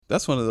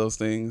That's one of those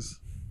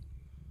things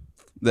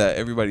that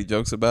everybody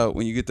jokes about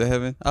when you get to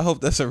heaven. I hope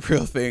that's a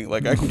real thing.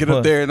 Like I can get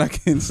up there and I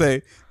can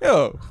say,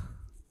 yo,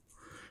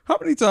 how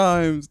many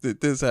times did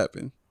this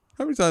happen?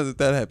 How many times did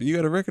that happen? You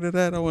got a record of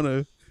that? I want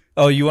to.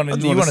 Oh, you want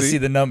to see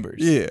the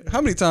numbers? Yeah.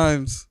 How many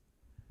times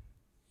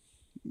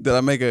did I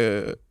make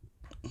a?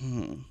 I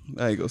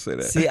ain't gonna say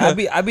that. See, I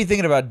be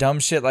thinking about dumb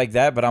shit like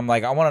that, but I'm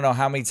like, I want to know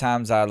how many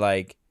times I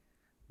like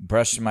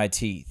brushed my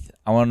teeth.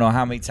 I want to know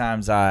how many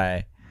times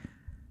I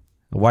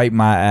wipe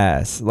my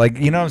ass. Like,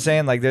 you know what I'm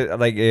saying? Like,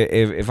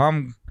 if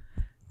I'm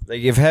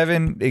like, if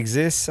heaven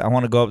exists, I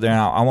want to go up there and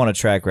I want a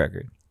track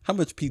record. How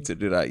much pizza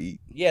did I eat?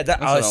 Yeah,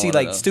 I see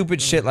like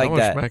stupid shit like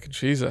that. How much mac and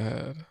cheese I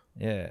had?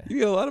 Yeah, you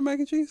get a lot of mac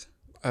and cheese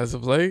as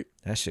of late.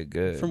 That shit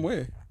good. From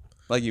where?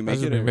 Like you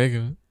make it? Or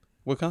making it.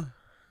 What kind?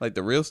 Like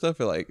the real stuff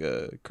or like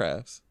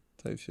crafts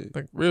type shit?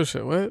 Like real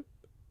shit. What?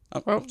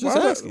 I'm just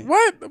asking.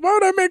 Why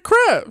would I make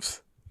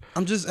crafts?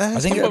 I'm just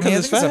asking. I think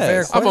it's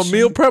fast. I'm a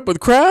meal prep with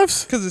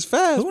crafts? Because it's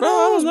fast, Who bro.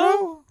 knows, I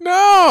don't know.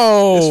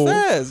 No.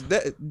 It's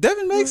fast.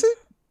 Devin makes it?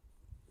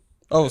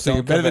 Oh, so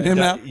you're better than him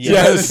now?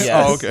 Yes.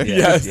 Oh, okay.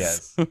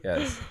 Yes.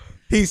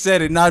 He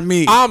said it, not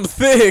me. I'm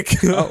thick.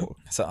 Oh.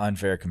 It's an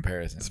unfair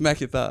comparison.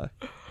 Smack your thigh.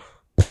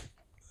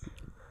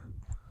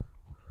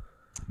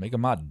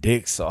 Making my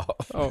dick soft.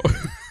 Oh.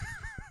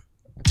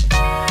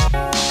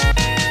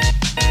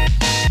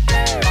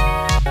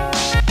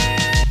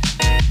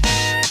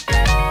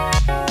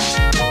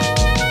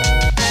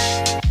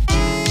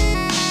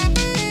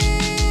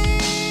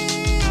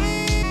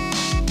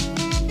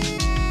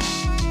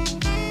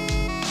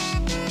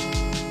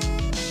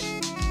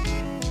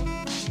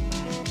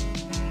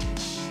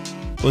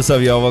 What's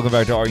up, y'all? Welcome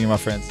back to Arguing My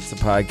Friends. It's a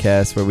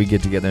podcast where we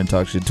get together and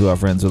talk shit to our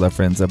friends with our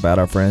friends about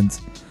our friends.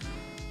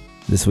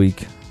 This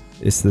week,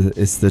 it's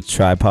the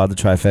tripod, the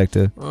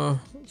trifecta.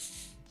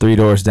 3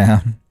 doors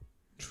down.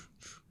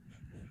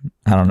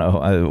 I don't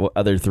know.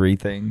 Other 3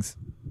 things.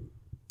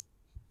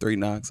 3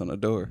 knocks on the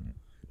door.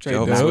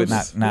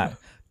 Not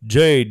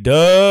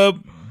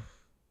J-Dub.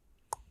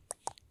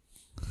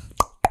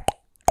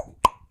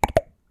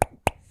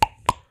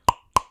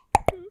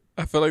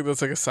 I feel like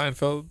that's like a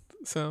Seinfeld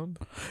sound.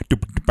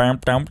 I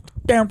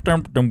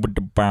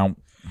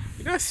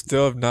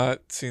still have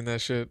not seen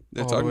that shit.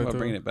 They're talking about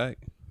bringing it back.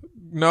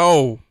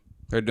 No.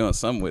 They're doing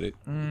something with it.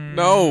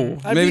 No.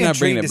 I'd Maybe be not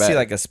bringing it to back. see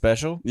like a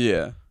special.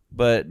 Yeah.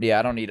 But yeah,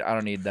 I don't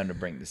need them to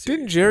bring this.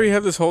 Didn't Jerry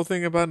have this whole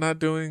thing about not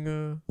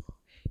doing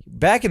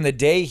Back in the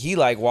day, he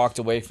like walked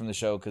away from the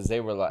show because they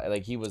were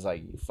like he was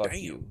like, fuck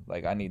you.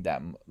 Like I need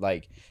that,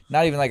 like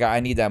not even like I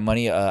need that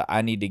money.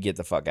 I need to get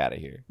the fuck out of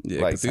here.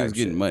 Yeah, like because he was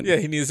getting money. Yeah,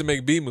 he needs to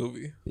make B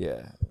movie.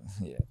 Yeah.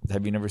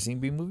 Have you never seen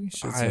B movie?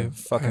 Shit's a I've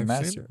fucking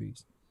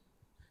masterpiece.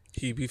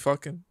 He be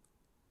fucking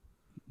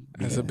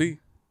as a B.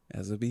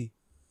 As a B.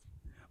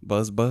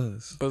 Buzz.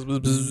 Buzz.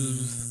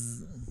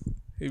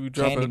 He be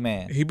dropping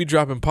Candyman. He be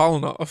dropping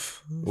pollen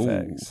off.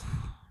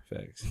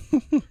 Facts.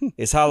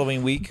 It's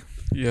Halloween week.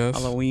 Yes.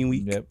 Halloween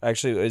week. Yep.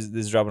 Actually, this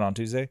is dropping on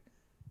Tuesday.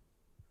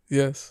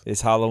 Yes.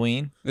 It's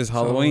Halloween. It's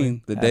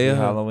Halloween. The day of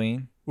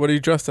Halloween. What are you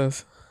dressed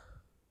as?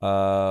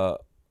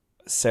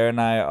 Sarah and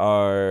I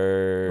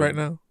are right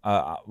now.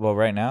 Well,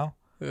 right now.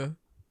 Yeah.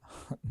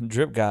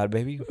 Drip God,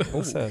 baby.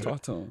 What's up?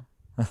 Talk to him.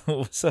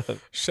 What's up?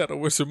 Shadow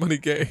Wizard Money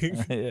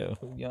Gang. Yeah,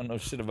 you don't know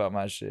shit about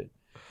my shit.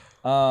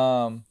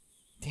 Damn,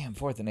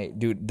 4th and 8,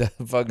 dude.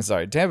 Fucking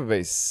sorry. Tampa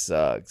Bay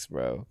sucks,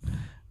 bro.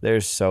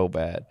 They're so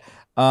bad.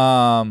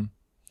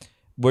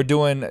 We're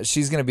doing.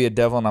 She's gonna be a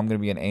devil and I'm gonna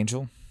be an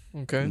angel.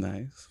 Okay.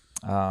 Nice.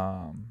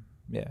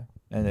 Yeah,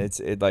 and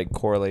it like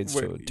correlates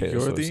to a Taylor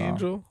You're Swift the song.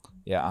 angel.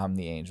 Yeah, I'm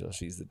the angel.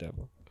 She's the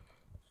devil.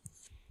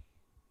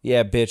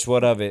 Yeah, bitch.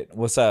 What of it?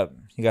 What's up?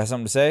 You got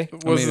something to say?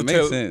 It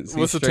makes sense.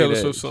 What's the Taylor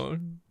Swift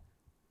song?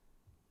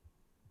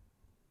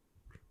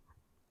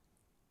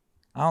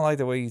 I don't like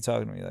the way you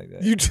talking to me like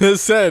that. You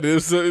just said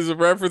it's a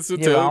reference to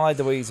Yeah, Taylor. but I don't like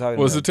the way you talking.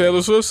 What's to the me.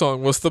 Taylor Swift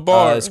song? What's the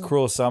bar? It's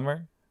Cruel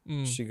Summer.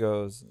 Mm. She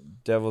goes,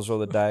 devils roll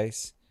the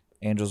dice,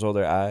 angels roll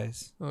their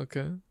eyes.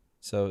 Okay.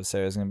 So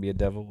Sarah's gonna be a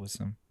devil with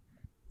some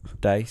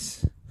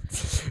dice.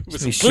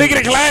 With some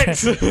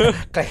clickety-clacks.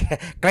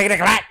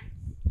 Clickety-clack.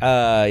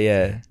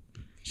 Yeah.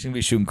 She's gonna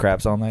be shooting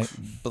craps all night.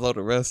 Blow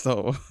the rest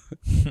on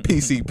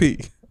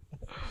PCP.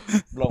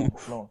 Blowing.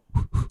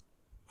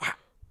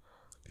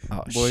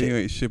 Oh, Boy, shit. you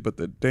ain't shit but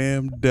the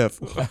damn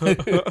devil.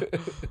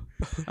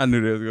 I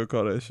knew they was gonna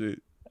call that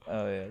shit.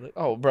 Oh yeah.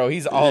 Oh, bro,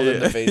 he's all in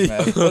the face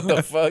mask. What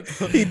the fuck?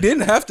 He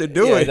didn't have to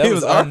do it. That He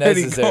was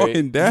already unnecessary.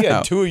 going down. He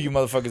had 2 of you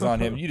motherfuckers on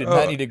him. You did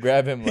not need to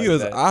grab him. He like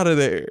was that. out of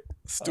there.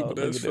 Stupid look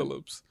ass at him.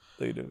 Phillips.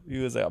 Look at him. He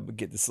was like, I'm gonna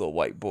get this little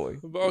white boy.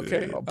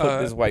 Okay. I'll put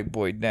this white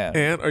boy down.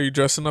 And are you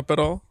dressing up at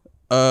all?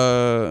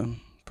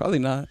 Probably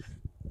not.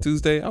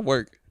 Tuesday, I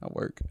work. Yeah,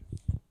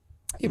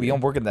 but you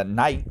don't work in the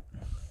night.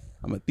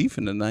 I'm a thief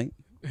in the night.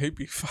 He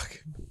be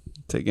fucking.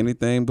 Take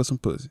anything but some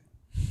pussy.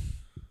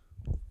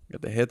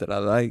 Got the head that I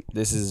like.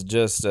 This is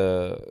just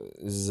this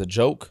is a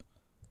joke.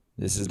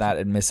 This is not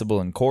admissible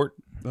in court.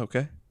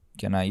 Okay.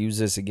 Cannot use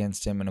this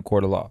against him in a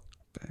court of law.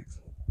 Thanks.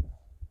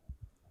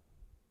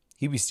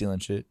 He be stealing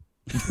shit.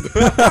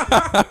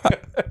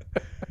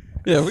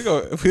 Yeah,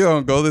 if we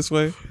gonna go this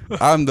way,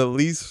 I'm the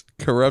least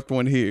corrupt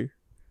one here.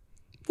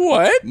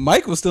 What?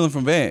 Mike was stealing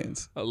from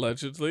Vans.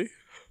 Allegedly.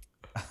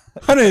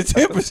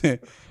 110%.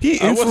 He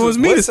influenced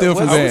me to steal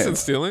from I wasn't Vans.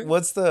 stealing.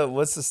 What's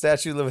the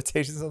statute of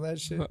limitations on that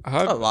shit?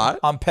 A lot.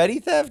 On petty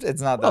theft,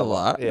 it's not that A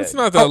lot. Yeah. It's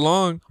not that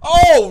long.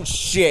 Oh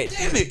shit!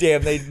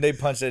 Damn, they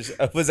punched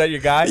that. Was that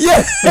your guy?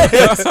 Yeah.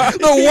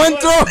 The one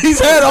throw he's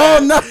had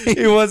all night.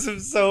 He wants him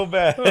so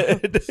bad.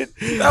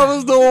 That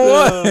was the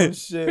Oh one.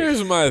 shit!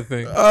 Here's my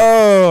thing.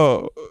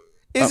 Oh.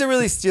 Is it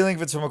really stealing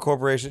if it's from a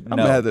corporation? I'm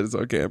No. mad that it's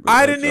on camera.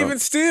 I didn't even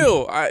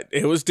steal.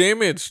 It was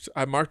damaged.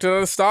 I marked it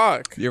out of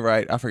stock. You're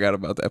right. I forgot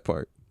about that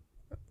part.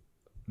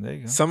 There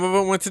you go. Some of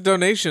them went to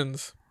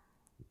donations.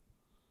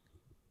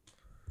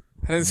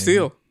 I didn't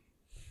steal.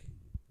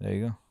 There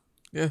you go.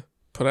 Yeah.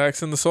 Put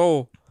axe in the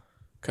soul.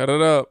 Cut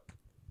it up.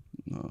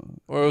 No.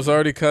 Or it was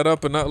already cut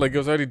up and not like it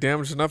was already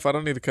damaged enough. I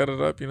don't need to cut it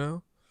up, you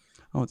know?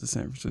 I went to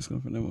San Francisco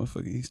from that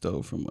motherfucker. He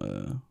stole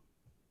from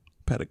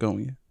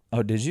Patagonia.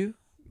 Oh, did you?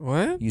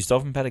 What? You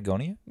stole from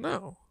Patagonia?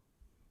 No.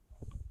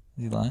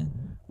 Is he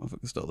lying?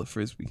 Motherfucker stole a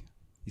frisbee.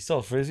 You stole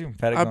a frisbee from I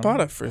Patagonia?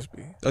 bought a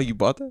frisbee. Oh, you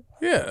bought that?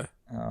 Yeah.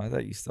 Oh, I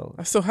thought you stole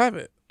I it. still have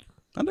it.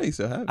 I know you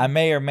still have it. I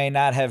may or may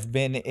not have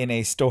been in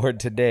a store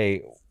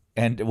today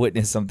and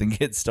witnessed something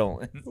get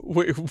stolen.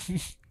 Wait.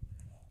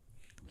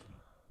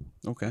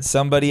 Okay.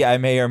 Somebody I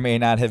may or may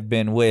not have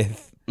been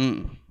with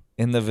Mm.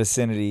 in the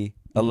vicinity,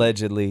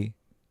 allegedly,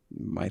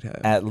 Might have.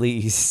 at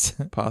least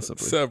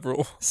Possibly.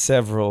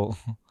 several,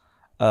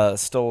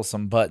 stole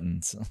some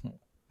buttons.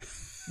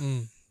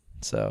 Mm.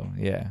 So,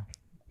 yeah,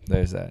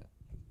 there's that.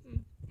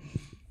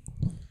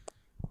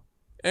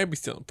 And be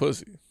stealing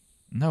pussy.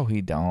 No,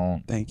 he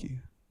don't. Thank you.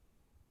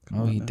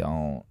 No, he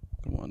don't.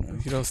 Come on now.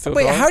 You don't steal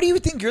Wait, dog? how do you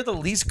think you're the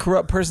least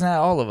corrupt person out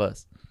of all of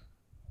us?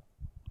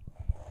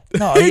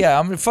 No, yeah,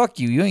 I'm fuck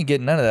you. You ain't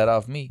getting none of that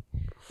off me.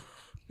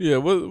 Yeah,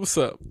 what's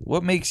up?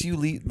 What makes you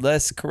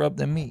less corrupt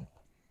than me?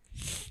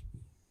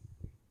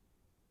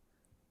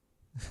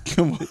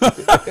 Come on.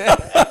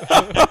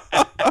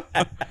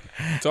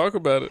 Talk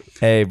about it.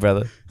 Hey,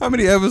 brother. How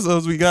many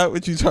episodes we got?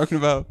 What you talking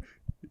about?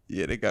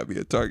 Yeah, they got me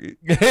a target.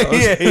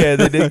 yeah,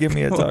 they did give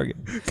me a target.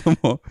 Come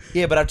on.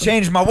 Yeah, but I've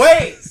changed my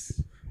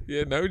ways.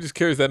 Yeah, now he just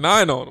carries that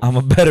 9 on him. I'm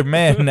a better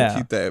man now.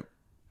 Keep that.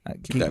 I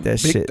Keep keep that,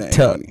 that big shit thing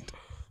tucked.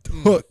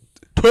 on you.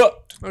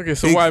 Okay,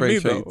 so Big why Fred me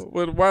though?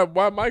 Shades.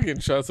 Why am I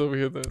getting shots over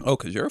here then? Oh,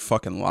 because you're a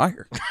fucking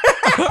liar.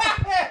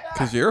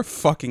 Because you're a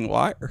fucking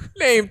liar.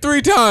 Name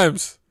 3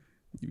 times.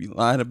 You be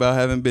lying about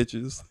having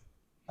bitches.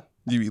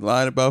 You be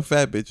lying about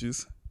fat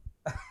bitches.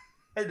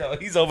 I know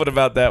he's open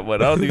about that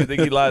one. I don't even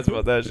think he lies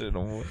about that shit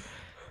no more.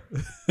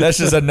 That's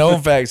just a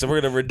known fact, so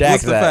we're gonna redact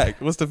What's the that.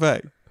 fact? What's the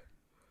fact?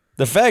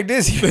 The fact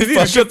is, he They need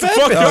to shut the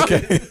fuck up.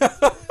 Okay.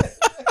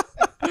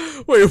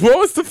 Wait, what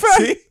was the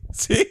fact?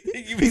 See?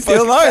 You be He's still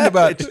fucking lying fat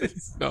about it.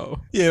 bitches.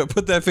 No. Yeah,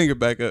 put that finger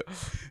back up.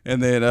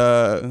 And then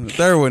the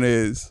third one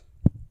is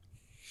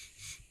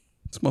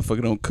this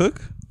motherfucker don't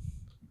cook.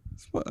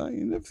 I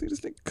ain't never seen this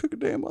nigga cook a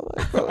day in my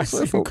life, bro. I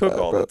see him cook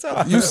all the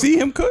time. You see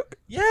him cook?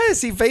 Yes,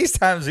 he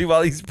FaceTimes me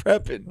while he's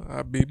prepping.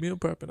 I be meal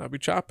prepping. I be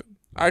chopping.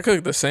 I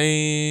cook the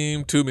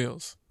same 2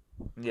 meals.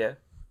 Yeah.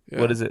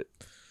 Yeah. What is it?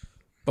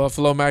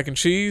 Buffalo mac and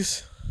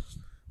cheese,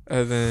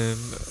 and then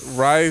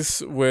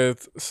rice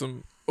with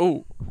some.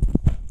 Oh,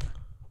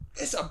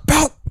 It's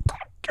about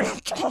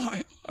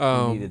time.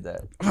 You needed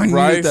that. I needed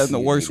Rice- that in the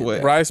worst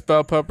way. rice,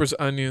 bell peppers,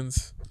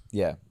 onions,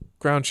 Yeah.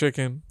 ground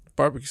chicken,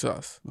 barbecue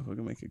sauce.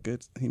 Motherfucker make a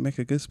good. He make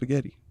a good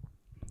spaghetti.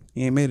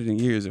 He ain't made it in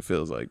years. It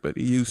feels like, but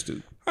he used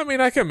to. I mean,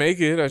 I can make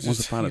it. I Once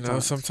just, upon a you know,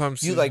 time.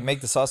 sometimes You like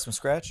make the sauce from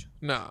scratch?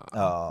 Nah.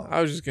 Oh.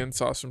 I was just getting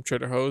sauce from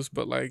Trader Joe's,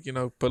 but like, you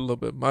know, put a little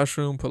bit of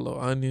mushroom, put a little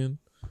onion,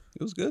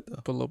 It was good though.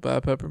 put a little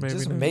bell pepper, maybe.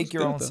 Just in it. make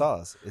your good, own though.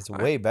 sauce. It's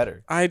way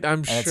better. I'm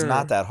And sure it's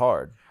not that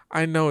hard.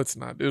 I know it's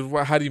not.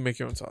 How do you make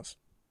your own sauce?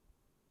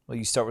 Well,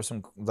 you start with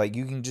some, like,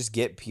 you can just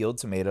get peeled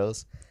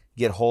tomatoes,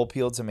 get whole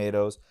peeled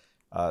tomatoes,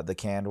 the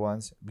canned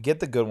ones. Get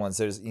the good ones.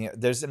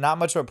 There's not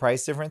much of a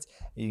price difference.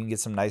 You can get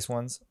some nice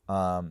ones.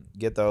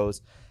 Get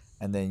those,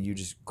 and then you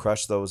just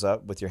crush those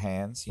up with your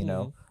hands. You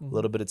know, a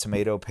little bit of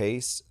tomato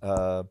paste.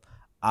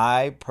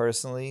 I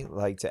personally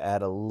like to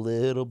add a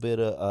little bit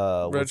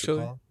of Red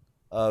chili?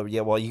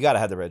 Yeah, well, you gotta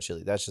have the red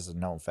chili. That's just a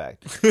known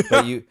fact.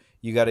 But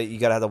you gotta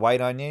have the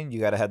white onion. You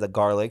gotta have the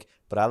garlic.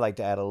 But I like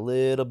to add a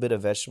little bit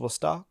of vegetable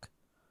stock.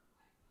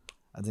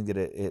 I think that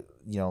it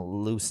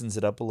loosens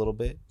it up a little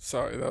bit.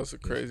 Sorry, that was a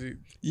crazy.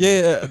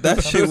 Yeah,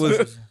 that shit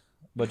was.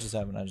 What just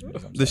happened? I just made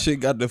something. The shit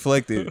got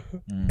deflected,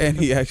 and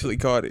he actually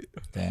caught it.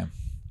 Damn.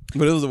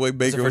 But it was the way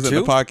Baker for was in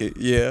the two? pocket.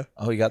 Yeah,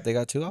 Oh, they got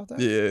 2 out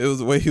there? yeah. It was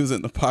the way he was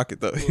in the pocket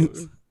though. He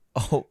was-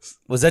 Oh,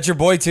 was that your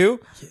boy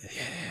too?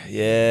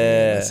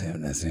 Yeah. That's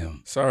him. That's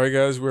him. Sorry,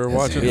 guys, we were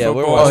watching Yeah,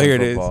 we're football. watching here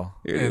it is. football.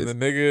 Here it and is. the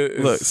nigga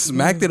is Look,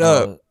 smacked it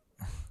up.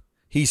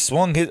 He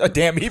swung his.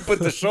 Damn, he put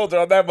the shoulder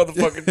on that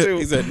motherfucker too.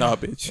 He said, "Nah,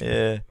 bitch."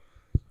 Yeah.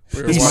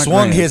 we were He watching,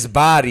 swung his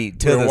body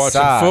to we were the watching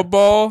side.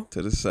 football.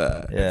 To the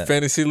side. Yeah.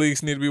 Fantasy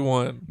leagues need to be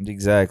won.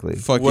 Exactly.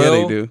 Fuck yeah,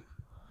 Will- they do.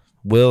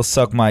 Will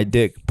suck my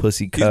dick,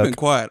 pussy He's been cuck.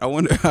 quiet. I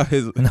wonder how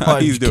No, how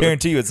I he's doing.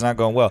 guarantee you it's not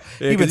going well.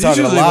 Yeah, He's been 'cause he's talking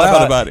a usually lot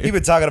loud about it. He's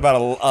been talking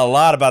about a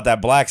lot about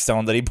that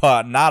Blackstone that he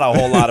bought. Not a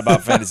whole lot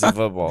about fantasy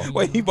football.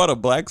 Wait, he bought a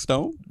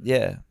Blackstone?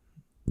 Yeah,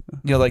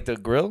 you know, like the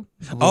grill.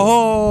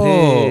 Oh,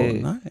 Yeah.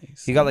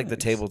 nice. He got like the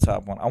nice.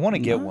 tabletop one. I want to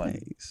get one.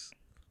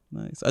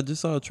 Nice. I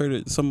just saw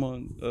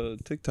someone on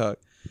TikTok.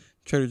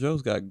 Trader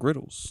Joe's got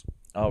griddles.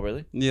 Oh,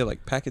 really? Yeah,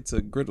 like packets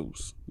of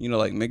griddles. You know,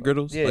 like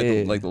McGriddles, Yeah, like yeah, the,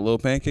 yeah. like the little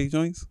pancake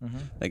joints. Mm-hmm.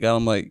 They got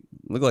them like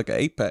look like an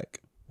 8-pack.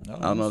 I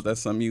don't know if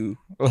that's something you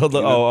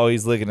Oh,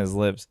 he's licking his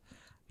lips.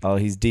 Oh,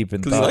 he's deep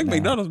in because you thought like now.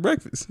 McDonald's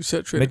breakfast. You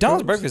said Trader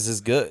McDonald's Joe's? breakfast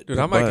is good. Dude,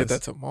 I might get buzz.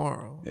 that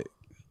tomorrow.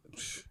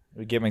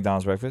 We get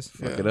McDonald's breakfast.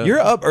 Yeah. Fuck it up. You're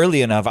up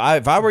early enough.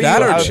 If I were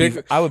That you,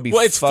 or I would be.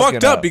 Well, it's fucking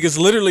fucked up because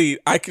literally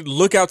I could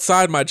look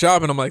outside my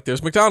job and I'm like,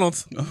 "There's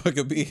McDonald's." It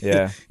could be.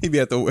 Yeah. He'd be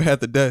at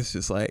the desk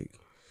just like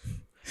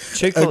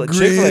Chick-fil-A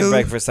grill.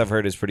 breakfast I've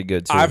heard is pretty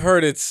good too. I've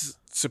heard it's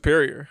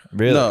superior.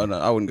 Really? no,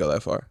 I wouldn't go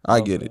that far. I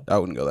get Okay. it. I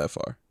wouldn't go that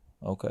far.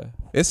 Okay.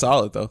 It's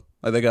solid though.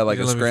 Like they got like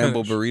You a let me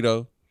scrambled finish.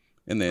 burrito,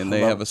 and then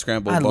they love- have a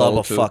scrambled I bowl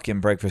love a too.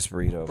 fucking breakfast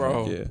burrito,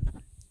 Bro. bro. Yeah,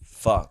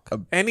 Fuck. a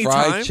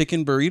Anytime? fried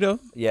chicken burrito.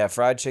 Yeah,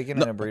 fried chicken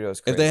No, and a burrito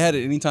is crazy. If they had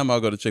it anytime, I'll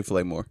go to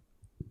Chick-fil-A more.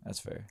 That's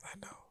fair. I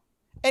know.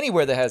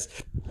 Anywhere that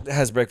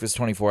has breakfast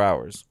 24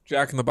 hours.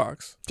 Jack in the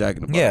Box. Jack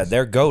in the Box. Yeah,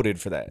 they're goated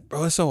for that.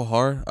 Bro, it's so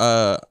hard.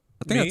 I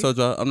think I Me? told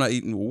y'all I'm not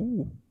eating.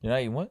 Ooh. You're not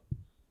eating what?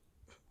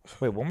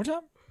 Wait, one more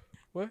time?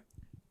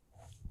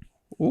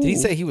 Ooh. Did he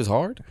say he was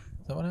hard?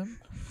 Is that what happened?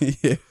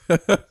 yeah.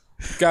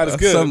 God is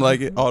good. Something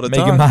like it all the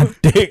Making time.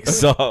 my dick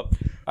soft. All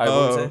right, what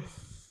was it?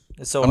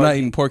 It's so I'm hard. not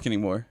eating pork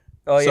anymore.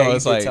 Oh yeah, so you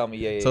it's did like, tell me.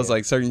 Yeah, So it's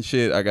like certain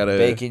shit I gotta.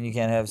 bacon. You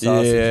can't have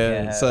sausage. You Yeah.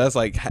 can't have, So that's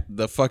like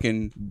the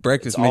fucking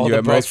breakfast it's all menu the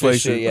at most breakfast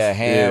places. shit. Yeah,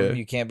 ham. Yeah.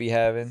 You can't be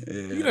having.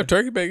 You can have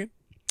turkey bacon.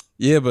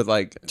 Yeah, but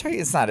like Turkey,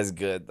 it's not as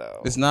good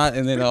though. it's not,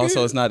 and then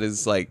also it's not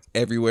as like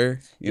everywhere.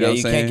 You know what I'm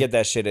you saying? can't get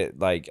that shit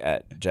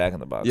at Jack in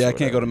the Box. Yeah, or I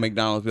can't go to whatever.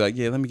 McDonald's. Be like,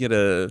 yeah, let me get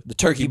a The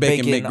turkey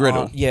bacon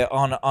McGriddle.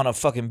 on a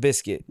fucking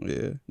biscuit.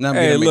 Yeah, now I'm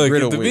Hey, getting a look,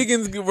 McGriddle if the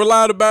with. vegans were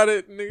loud about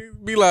it,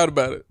 nigga, be loud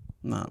about it.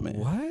 Nah, man.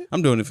 What?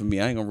 I'm doing it for me.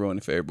 I ain't gonna ruin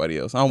it for everybody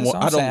else. I don't That's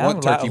want. what I I'm don't saying. want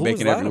I'm loud- turkey who's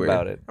bacon loud everywhere.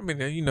 about it? I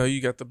mean,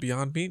 you got the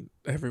Beyond Meat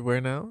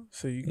everywhere now,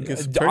 so you can get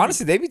some turkey.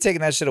 Honestly, they be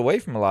taking that shit away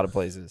from a lot of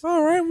places.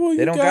 All right, well,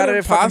 They don't got it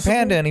at fucking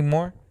Panda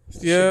anymore.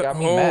 Yeah. got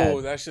me Oh,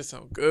 mad. that shit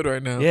sound good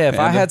right now. Yeah, if I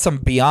Panda. had some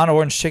Beyond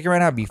Orange chicken right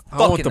now, I'd be I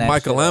fucking want the that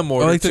Michael shit up. M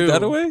order Oh, they too. took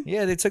that away.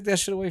 Yeah, they took that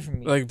shit away from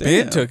me. Like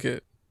Damn. Ben took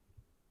it.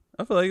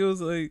 I feel like it was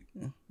like.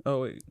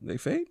 Oh wait, they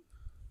fake.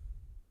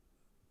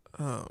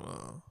 I don't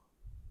know.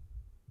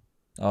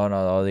 oh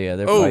no, oh yeah,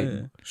 they're Oh,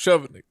 fighting.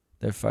 shoving it.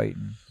 They're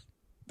fighting.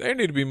 There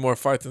need to be more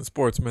fights in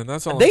sports, man.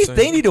 That's all I'm They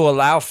saying. need to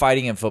allow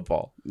fighting in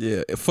football.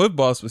 Yeah,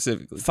 football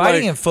specifically.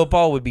 Fighting Like- in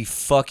football would be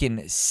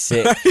fucking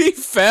sick. He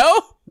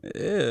fell,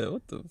 Yeah,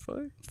 what the fuck,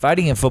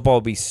 Fighting in football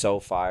would be so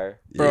fire.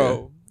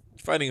 bro.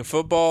 Fighting in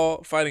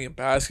football, fighting in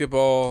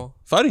basketball.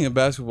 Fighting in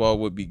basketball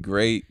would be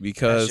great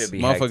because That should be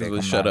motherfuckers hectic, would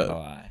I'm shut not gonna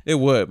up. lie. It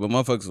would, but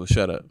motherfuckers would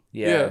shut up.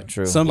 Yeah, Yeah.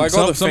 true. Some Like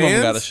all the some of them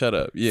fans? gotta shut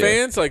up. Yeah,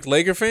 Fans like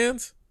Laker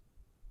fans,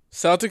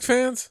 Celtic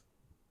fans,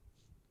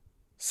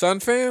 Sun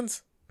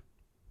fans,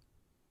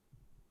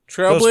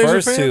 those Trailblazer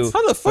first fans. two,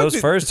 How the fuck those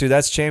did- first two,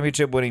 that's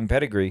championship winning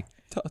pedigree.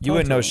 You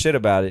wouldn't to know him. shit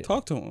about it.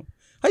 Talk to him.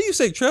 How you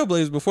say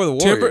Trailblazers before the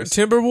Warriors?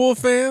 Timberwolf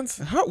fans.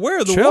 Where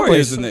are the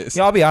Warriors in this?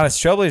 Yeah, I'll be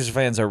honest. Trailblazers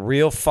fans are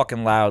real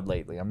fucking loud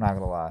lately. I'm not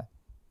gonna lie.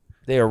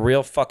 They are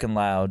real fucking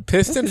loud.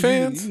 Piston You-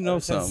 fans. You know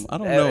something. I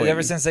don't know. Ever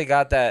any. since they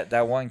got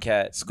that one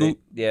cat, Scoot.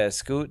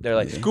 Scoot. They're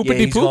like, Scoopity yeah,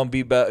 he's poop. gonna be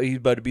he's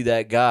about to be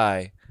that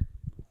guy.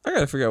 I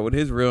gotta figure out what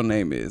his real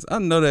name is. I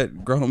know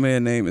that grown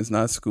man name is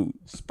not Scoot.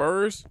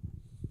 Spurs.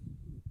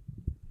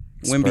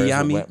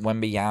 Wembyambi.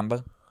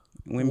 Wembyamba.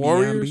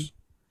 Warriors.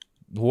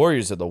 The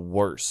Warriors are the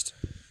worst.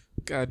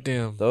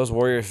 Goddamn. Those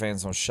Warrior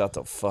fans don't shut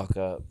the fuck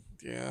up.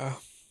 Yeah.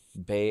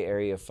 Bay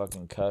Area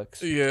fucking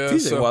cucks. Yeah. TJ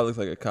So Watt looks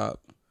like a cop.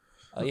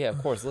 Oh yeah, of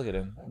course. Look at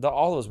him.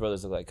 All those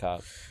brothers look like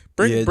cops.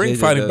 bring Yeah, bring JJ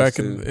fighting does back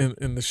too.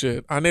 in the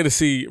shit. I need to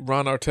see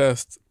Ron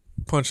Artest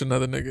punch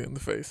another nigga in the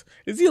face.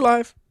 Is he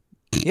alive?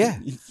 Yeah.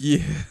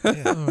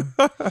 Yeah.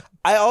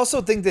 I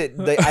also think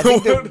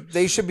that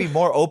they should be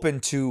more open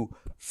to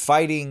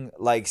fighting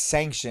like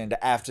sanctioned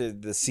after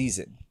the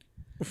season.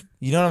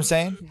 You know what I'm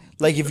saying?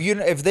 Like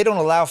if they don't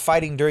allow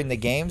fighting during the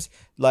games,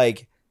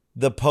 like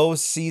the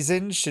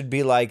postseason should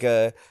be like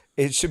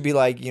it should be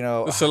like, you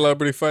know, The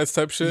celebrity fights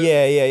type shit.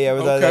 yeah.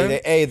 With Okay.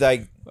 like, hey,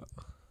 like,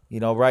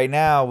 you know, right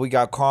now we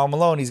got Karl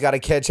Malone. He's got to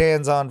catch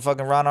hands on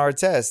fucking Ron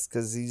Artest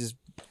because he just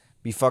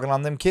be fucking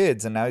on them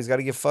kids, and now he's got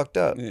to get fucked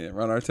up. Yeah,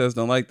 Ron Artest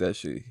don't like that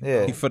shit.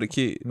 Yeah. He for the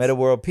kids. Meta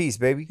world peace,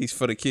 baby. He's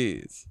for the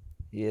kids.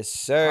 Yes,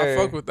 sir.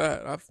 I fuck with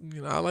that.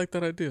 I like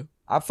that idea.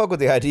 I fuck with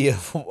the idea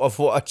of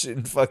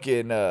watching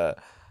fucking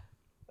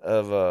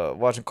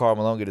watching Karl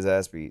Malone get his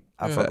ass beat.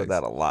 I fuck with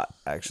that a lot,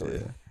 actually.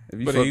 Yeah. If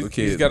you But fuck with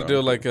kids, he's got to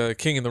bro. do like a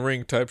King in the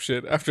Ring type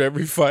shit after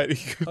every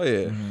fight. Oh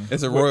yeah,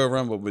 it's a Royal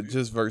Rumble, but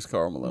just versus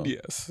Karl Malone.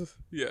 Yes.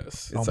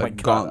 It's Oh a my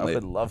god, gauntlet. I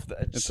would love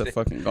that. It's shit. a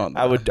fucking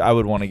gauntlet. I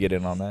would want to get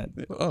in on that.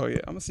 Oh yeah,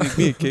 I'm gonna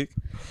see me a kick.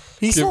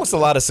 He smokes a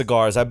lot of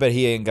cigars. I bet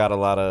he ain't got a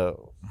lot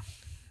of.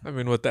 I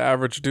mean, what the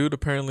average dude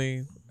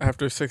apparently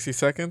after 60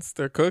 seconds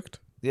they're cooked.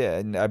 Yeah,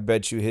 and I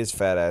bet you his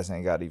fat ass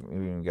ain't got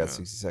even got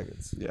 60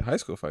 seconds. Yeah, high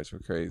school fights were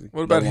crazy.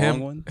 What about The long him?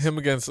 ones? Him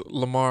against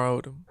Lamar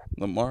Odom.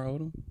 Lamar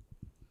Odom.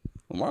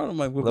 Lamar Odom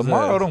like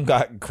Lamar Odom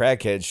got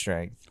crackhead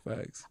strength.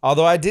 Facts.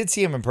 Although I did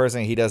see him in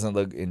person, he doesn't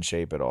look in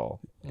shape at all.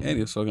 And he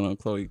was fucking on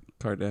Khloe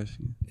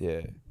Kardashian.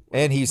 Yeah,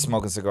 and he's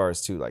smoking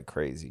cigars too, like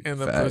crazy. And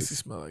the Facts. pussy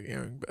smell like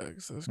earring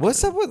bags. That's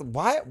What's crazy. up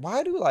with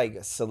why do like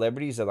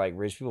celebrities or like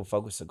rich people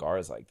fuck with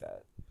cigars like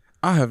that?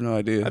 I have no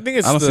idea. I think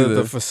it's don't see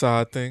the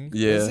facade thing.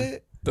 Yeah. Is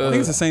it? I think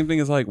it's the same thing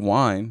as like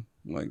wine.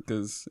 Like,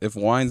 because if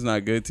wine's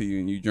not good to you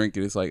and you drink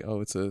it, it's like,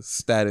 oh, it's a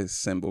status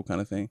symbol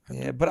kind of thing.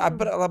 Yeah, but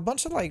a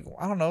bunch of like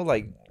I don't know,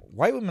 like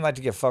white women like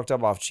to get fucked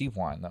up off cheap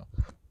wine though.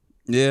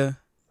 Yeah.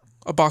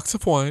 A box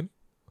of wine.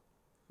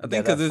 I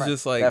think because it's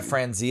just like that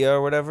Franzia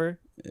or whatever.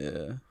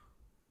 yeah.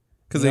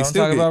 Because You know they what I'm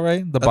still talking get, about,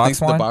 right? The I box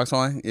think wine. The box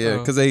wine, yeah.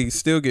 Because they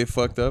still get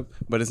fucked up,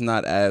 but it's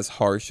not as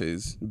harsh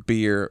as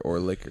beer or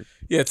liquor.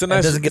 Yeah, it's a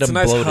nice. doesn't get It's a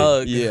them nice bloated.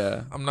 hug.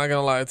 Yeah. I'm not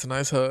gonna lie, it's a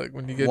nice hug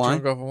when you get Wine?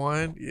 drunk off of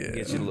wine. Yeah,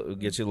 Get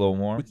you a little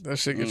warm. that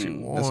shit gets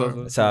you That's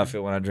warm. That's how I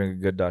feel when I drink a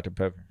good Dr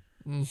Pepper.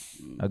 Mm.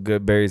 A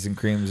good berries and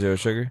cream, zero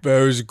sugar.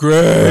 Berries great.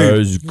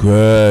 Berries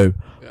great.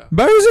 Yeah.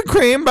 Berries and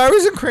cream.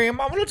 Berries and cream.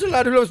 I'm a little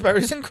lad who loves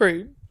berries and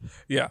cream.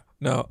 Yeah.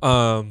 No.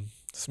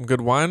 Some good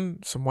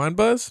wine. Some wine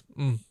buzz.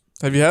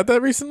 Have you had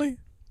that recently?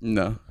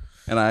 No.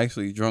 And I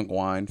actually drunk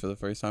wine for the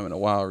first time in a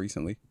while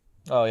recently.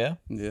 Oh yeah.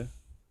 Yeah.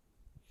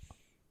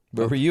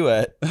 Where were you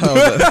at?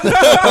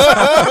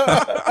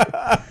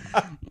 I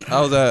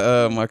was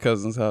at my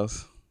cousin's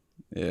house.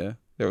 Yeah.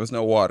 There was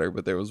no water,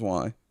 but there was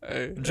wine.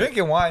 Hey.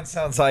 Drinking wine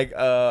sounds like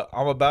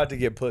I'm about to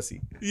get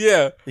pussy.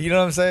 Yeah. You know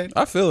what I'm saying?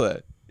 I feel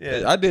that.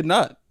 Yeah. I did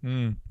not.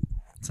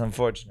 It's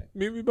unfortunate.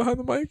 Meet me behind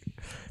the mic.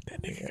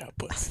 That nigga got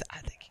pussy. I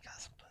think he got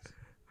some pussy.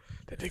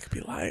 That nigga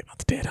be lying on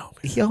the dead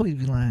homie. He always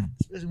be lying,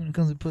 especially when it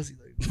comes to pussy.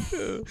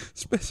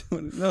 Especially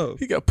when no.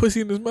 He got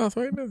pussy in his mouth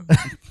right now.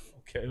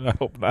 Okay, I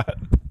hope not.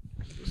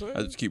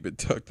 I just keep it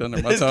tucked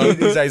under my tongue.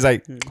 He's like,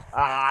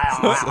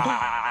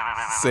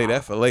 Say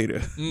that for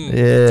later.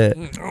 yeah.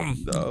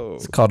 No.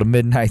 It's called a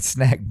midnight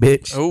snack,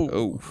 bitch.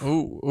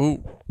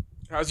 Oh.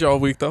 How's y'all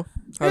week though?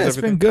 How's Yeah, it's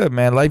been good,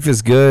 man. Life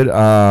is good.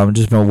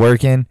 Just been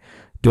working,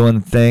 doing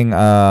the thing,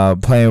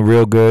 playing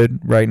real good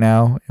right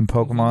now in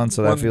Pokemon,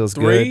 so that feels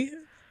good.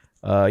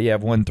 Yeah,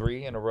 I've won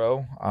 3 in a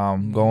row.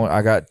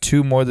 I got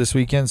 2 more this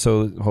weekend,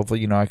 so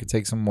hopefully, I can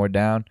take some more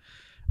down.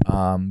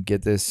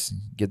 Get these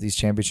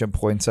championship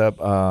points up.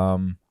 How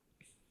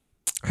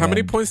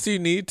many and points do you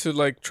need to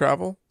like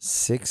travel?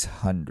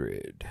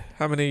 600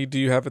 How many do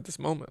you have at this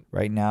moment?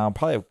 right now.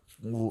 Probably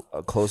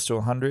close to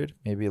 100,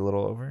 maybe a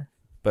little over.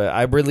 But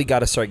I really got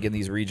to start getting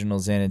these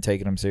regionals in and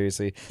taking them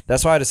seriously.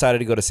 That's why I decided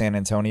to go to San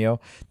Antonio.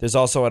 There's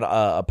also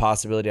a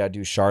possibility I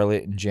do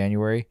Charlotte in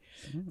January.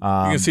 You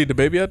can see the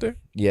baby out there?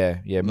 Yeah.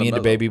 Me and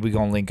the baby, we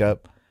gonna link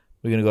up.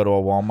 We're gonna go to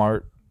a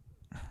Walmart.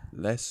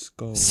 Let's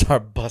go.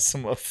 Start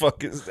busting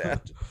motherfuckers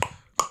down.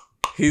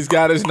 He's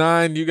got his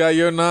 9. You got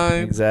your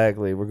 9.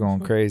 Exactly. We're going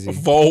crazy.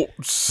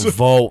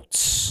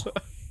 Volts.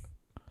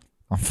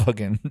 I'm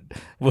fucking.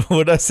 What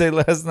did I say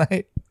last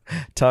night?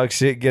 Talk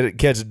shit.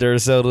 Catch a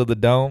Duracell to the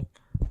dome.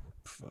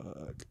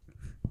 Fuck.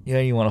 Yeah,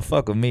 you want to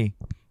fuck with me?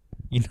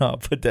 I'll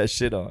put that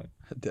shit on.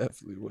 I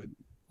definitely wouldn't.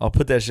 I'll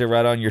put that shit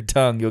right on your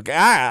tongue. You'll go,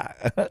 ah.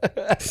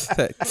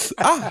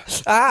 Ah.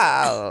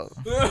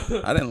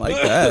 I didn't like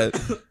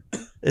that.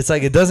 It's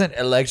like it doesn't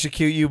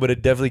electrocute you, but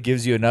it definitely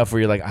gives you enough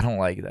where you're like, I don't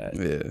like that.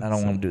 Yeah. I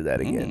don't want to do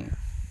that again.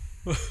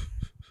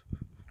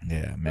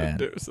 Yeah, man.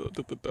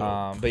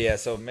 But yeah,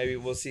 so maybe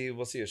we'll see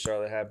if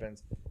Charlotte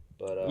happens.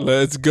 But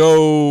Let's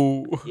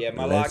go. yeah,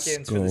 my Let's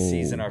lock-ins for the go.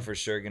 season are for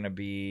sure gonna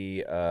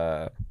be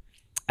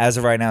as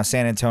of right now,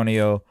 San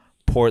Antonio,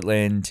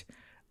 Portland.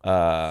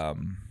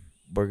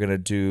 We're gonna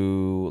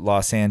do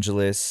Los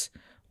Angeles.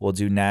 We'll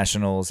do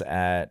nationals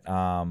at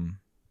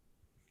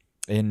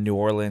in New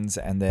Orleans,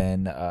 and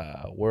then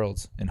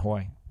Worlds in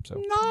Hawaii.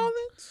 So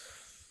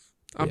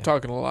I'm Yeah.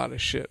 talking a lot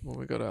of shit when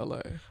we go to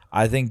LA.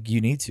 I think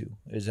you need to.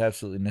 It's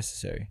absolutely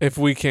necessary. If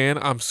we can,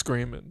 I'm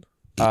screaming.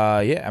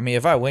 Yeah. I mean,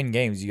 if I win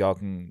games, y'all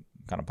can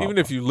kind of pop. Even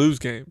if you lose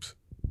games.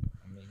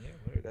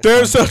 that's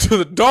There's fine. up to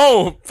the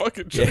dome.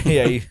 Fucking Yeah, shit.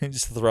 yeah. You can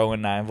just throw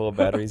in 9-volt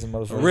batteries and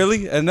motherfuckers.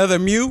 Really? Another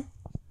Mew?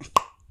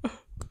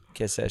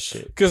 Guess that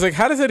shit. Because, like,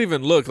 how does that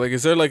even look? Like,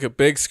 is there, like, a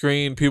big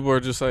screen? People are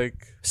just, like...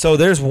 So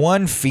there's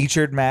one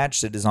featured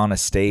match that is on a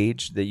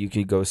stage that you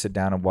could go sit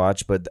down and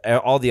watch, but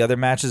all the other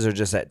matches are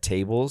just at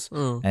tables,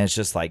 and it's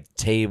just like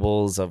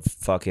tables of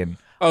fucking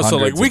Oh, so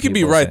like hundreds we of could be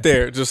people right say.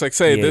 there, just like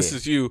say Yeah, this yeah.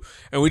 is you,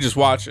 and we just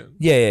watching.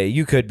 Yeah,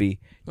 you could be.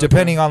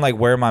 Depending on like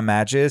where my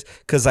match is.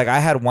 Because like I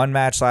had one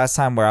match last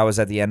time where I was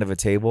at the end of a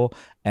table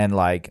and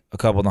like a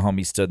couple of the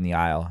homies stood in the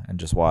aisle and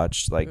just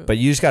watched. Like, but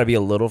you just got to be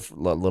a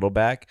little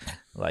back.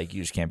 Like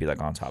you just can't be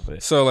like on top of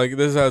it. So like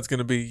this is how it's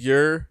gonna be.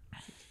 You're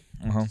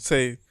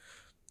say,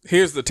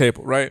 here's the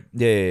table, right?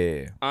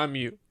 Yeah. I'm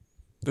you.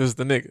 This is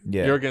the nigga.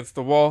 Yeah. You're against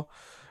the wall.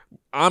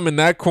 I'm in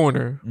that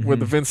corner where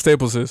the Vince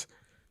Staples is.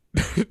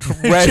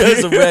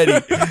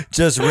 ready.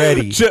 Just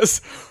ready.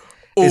 Just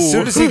As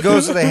soon as he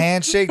goes to the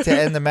handshake to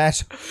end the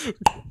match,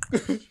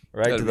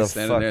 right to the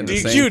fucking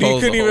DQ. He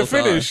couldn't even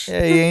finish.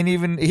 Yeah, he ain't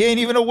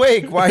even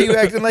awake. Why are you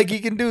acting like he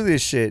can do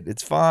this shit?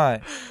 It's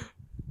fine.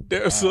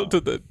 There's to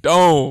the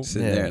dome.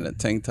 Sitting there in a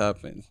tank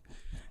top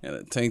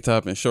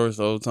and shorts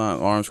the whole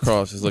time, arms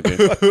crossed, just looking.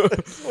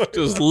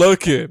 Just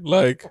looking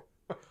like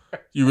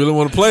you really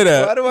want to play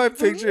that. Why do I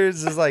picture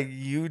it's just like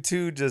you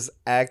two just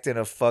acting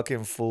a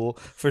fucking fool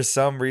for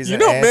some reason?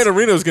 You know, Man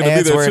Marino's gonna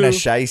be there wearing too. a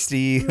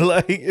shiesty.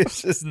 Like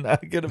it's just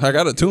not gonna. I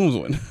got a Tombs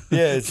one.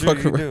 Yeah, it's fuck,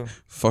 true. You do.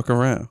 Fuck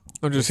around.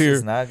 I'm just It's here,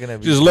 just not gonna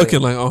be. just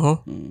looking like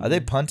Are they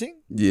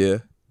punting? Yeah.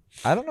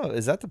 I don't know.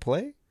 Is that the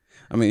play?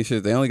 I mean,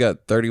 shit, they only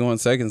got 31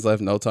 seconds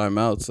left, no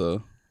timeout,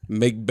 so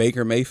make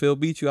Baker Mayfield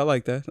beat you. I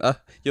like that.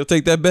 You'll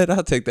take that bet?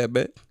 I'll take that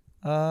bet.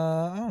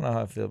 I don't know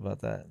how I feel about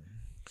that.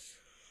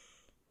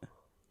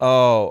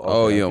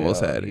 Oh, you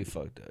almost had it. He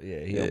fucked up.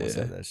 Yeah, he almost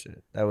had that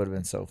shit. That would have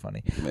been so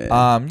funny.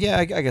 Man. Yeah,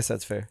 I guess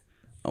that's fair.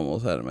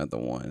 Almost had him at the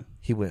one.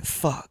 He went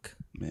fuck.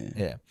 Man.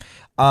 Yeah.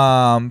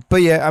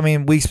 But yeah, I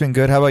mean, week's been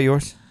good. How about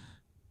yours?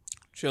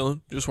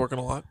 chilling, just working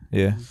a lot.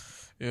 Yeah.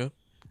 Yeah,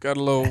 got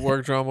a little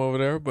work drama over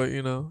there, but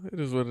you know, it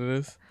is what it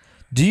is.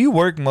 Do you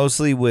work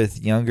mostly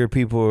with younger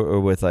people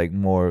or with like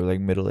more like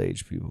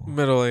middle-aged people?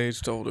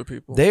 Middle-aged to older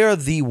people. They are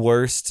the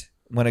worst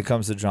when it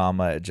comes to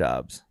drama at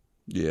jobs.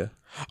 Yeah.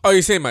 Oh,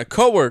 you're saying my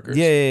coworkers?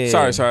 Yeah.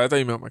 Sorry. I thought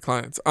you meant my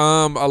clients.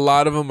 A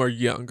lot of them are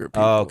younger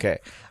people. Oh, okay.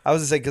 I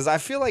was gonna say because I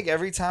feel like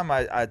every time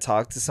I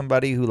talk to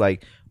somebody who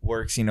like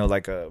works, you know,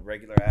 like a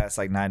regular ass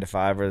like 9 to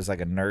 5 or is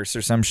like a nurse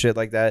or some shit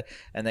like that,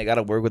 and they got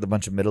to work with a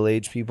bunch of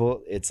middle-aged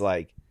people, it's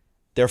like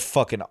they're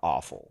fucking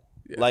awful.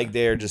 Yeah. Like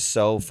they're just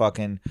so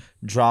fucking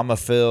drama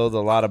filled, a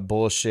lot of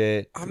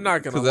bullshit. I'm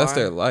not gonna lie. Because that's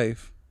their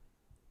life.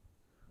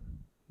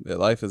 Their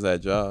life is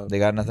that job. They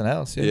got nothing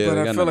else. Yeah, but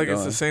I feel like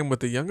it's the same with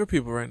the younger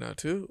people right now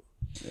too.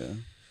 Yeah.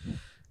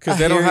 Because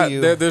they don't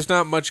have, there's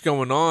not much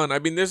going on. I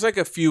mean, there's like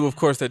a few, of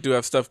course, that do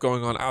have stuff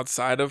going on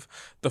outside of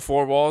the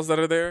four walls that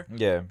are there.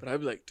 Yeah. But I'd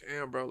be like,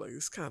 damn, bro, like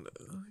it's kind of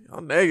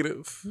y'all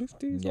negative.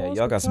 Yeah,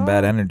 y'all got some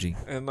bad energy.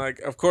 And like,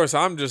 of course,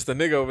 I'm just the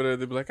nigga over there.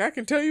 They'd be like, I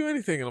can tell you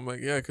anything, and I'm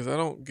like, yeah, because I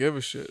don't give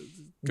a shit.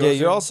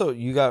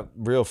 You got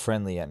real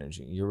friendly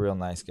energy. You're a real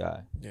nice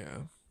guy. Yeah.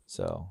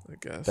 So I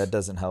guess that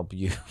doesn't help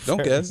you.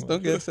 Don't guess.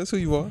 That's who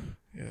you are.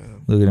 Yeah.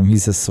 Look at him.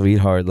 He's a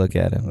sweetheart. Look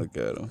at him. Look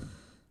at him.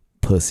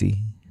 Pussy.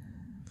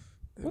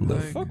 What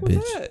the fuck was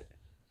that?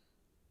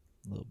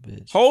 Little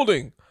bitch.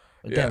 Holding.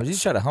 Damn, was he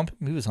trying to hump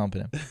him? He was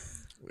humping him.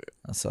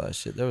 I saw that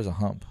shit. There was a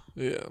hump.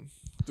 Yeah.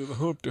 Do the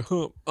hump to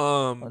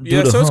hump.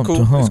 Yeah, so it's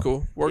cool. It's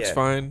cool. Works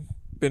fine.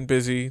 Been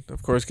busy.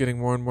 Of course, getting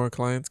more and more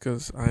clients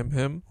because I'm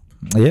him.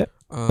 Yeah.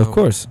 Of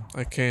course.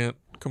 I can't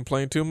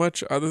complain too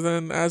much other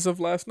than as of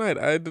last night.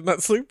 I did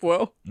not sleep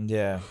well.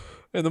 Yeah.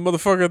 And the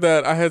motherfucker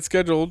that I had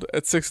scheduled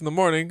at 6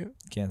 a.m.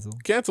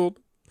 Canceled.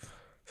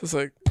 So it's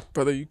like,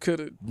 brother, you could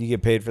have. You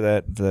get paid for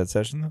that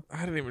session though? I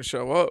didn't even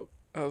show up.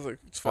 I was like,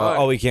 it's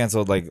fine. He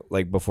canceled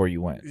like before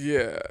you went.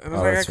 Yeah, and I'm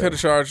like, I could have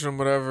charged him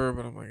whatever,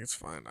 but I'm like, it's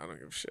fine. I don't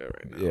give a shit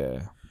right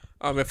now.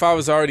 Yeah. If I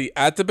was already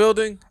at the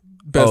building,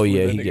 best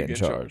he getting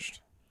charged.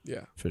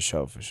 Yeah, for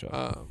sure.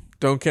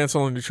 Don't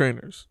cancel on your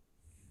trainers.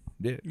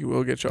 Yeah, you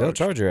will get charged. They'll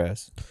charge your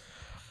ass.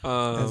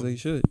 As they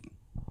should.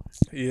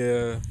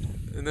 Yeah,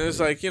 and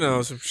there's like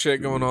some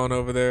shit going on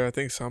over there. I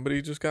think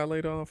somebody just got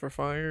laid off or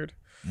fired.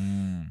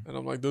 And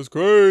I'm like, that's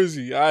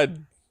crazy. I'd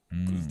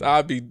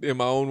be in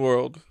my own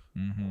world.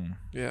 Mm-hmm.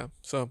 Yeah,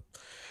 so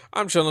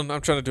I'm chilling. I'm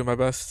trying to do my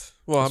best.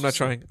 Well, I'm not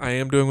trying. I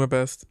am doing my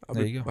best.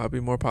 I'll be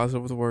more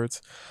positive with the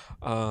words.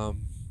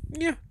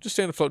 Yeah, just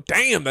staying afloat.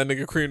 Damn, that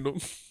nigga creamed him.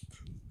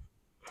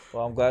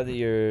 Well, I'm glad that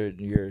you're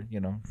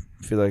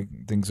feel like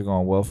things are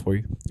going well for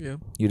you. Yeah,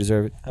 you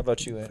deserve it. How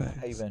about you, Ed?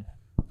 How you been?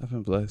 I've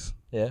been blessed.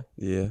 Yeah.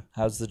 Yeah.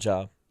 How's the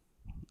job?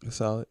 It's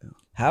solid.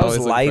 How's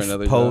life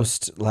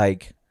post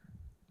like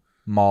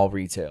mall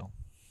retail?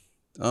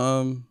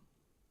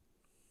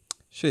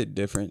 Shit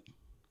different.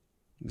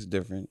 It's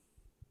different.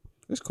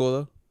 It's cool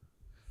though.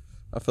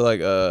 I feel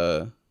like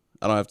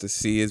I don't have to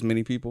see as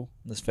many people.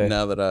 That's fair.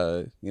 Now that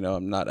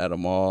I'm not at a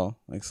mall.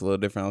 Like it's a little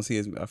different.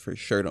 I for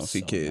sure don't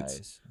see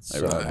kids.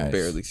 Nice. I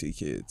barely see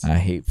kids. I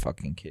hate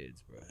fucking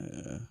kids, bro.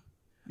 Yeah.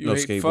 You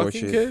hate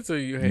fucking kids, or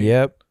you hate?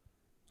 Yep.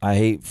 I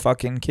hate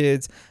fucking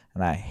kids,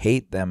 and I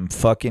hate them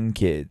fucking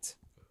kids.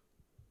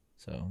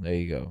 So there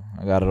you go.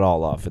 I got it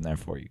all off in there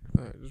for you.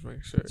 All right, just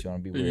make sure. You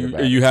want to be weird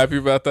about Are you happy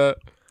about that?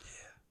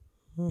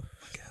 Yeah.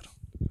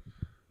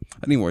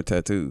 I need more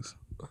tattoos.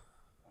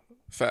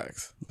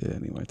 Facts. Yeah, I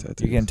need more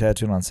tattoos. You're getting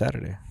tattooed on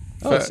Saturday.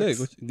 Oh, sick.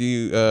 Do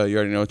you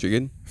already know what you're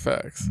getting?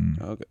 Facts.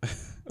 Okay.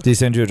 Did he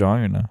send you a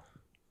drawing or no?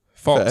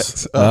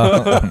 False.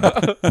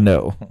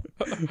 No.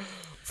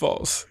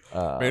 False.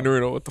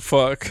 Mandarino, what the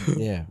fuck?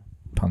 Yeah.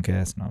 Punk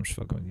ass. No, I'm just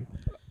fucking with you.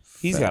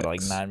 He's got like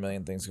 9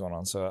 million things going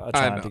on, so I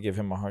try not to give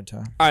him a hard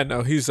time. I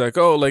know. He's like,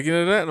 oh, like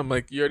internet? And I'm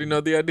like, you already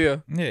know the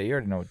idea. Yeah, you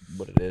already know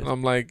what it is.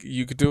 I'm like,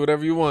 you could do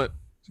whatever you want.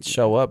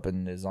 Show up,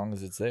 and as long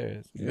as it's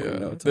there.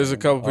 Yeah. There's a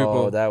couple people.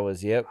 Oh, that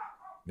was, yep.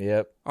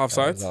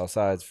 Offsides?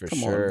 Offsides for Come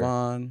sure. on,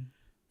 Vaughn.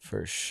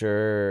 For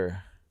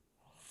sure.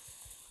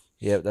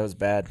 Yep, that was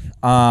bad.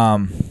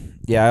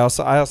 Yeah, I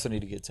also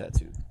need to get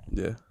tattooed.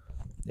 Yeah.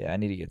 Yeah, I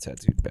need to get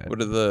tattooed bad.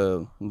 What are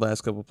the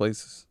last couple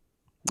places?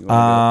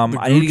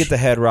 I need to get the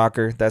head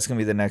rocker. That's gonna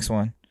be the next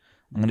one.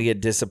 I'm gonna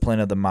get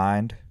discipline of the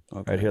mind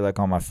right here, like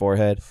on my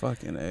forehead.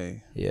 Fucking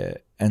A. Yeah,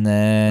 and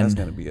then that's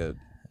gonna be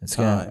it's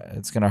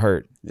gonna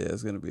hurt. Yeah,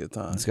 it's gonna be a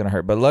time. It's gonna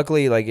hurt, but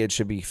luckily, like it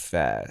should be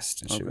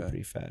fast. It should be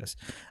pretty fast.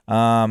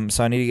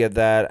 So I need to get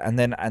that, and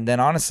then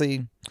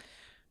honestly,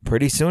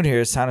 pretty soon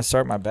here it's time to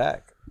start my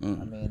back. I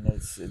mean,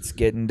 it's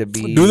getting to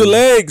be do the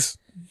legs.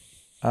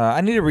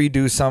 I need to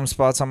redo some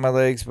spots on my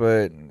legs,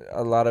 but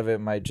a lot of it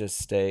might just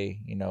stay,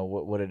 you know,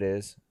 what it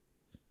is.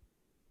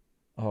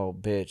 Oh,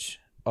 bitch.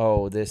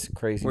 Oh, this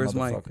crazy Where's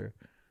motherfucker. Mike?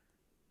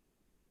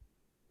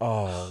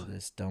 Oh,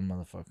 this dumb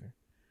motherfucker.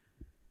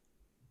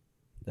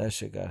 That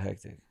shit got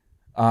hectic.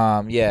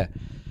 Yeah.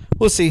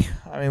 We'll see.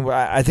 I mean,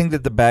 I think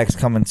that the back's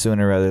coming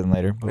sooner rather than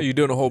later. Are you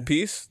doing a whole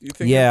piece, you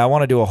think? Yeah, I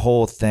want to do a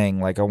whole thing.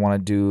 Like, I want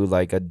to do,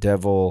 like, a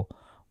devil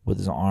with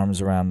his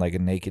arms around, like, a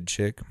naked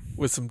chick.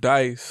 With some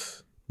dice.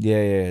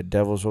 Yeah.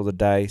 Devils roll the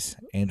dice.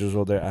 Angels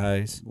roll their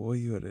eyes. Boy,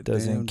 you are the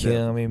Doesn't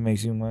kill me,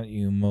 makes you want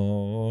you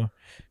more.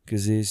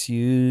 'Cause it's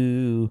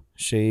you.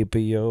 Shape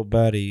of your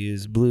body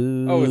is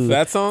blue. Oh, it's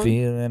that song?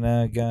 Feeling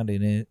I got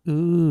in it.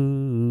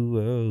 Ooh,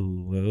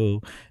 oh,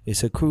 oh.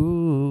 It's a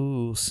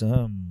cruel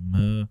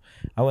summer.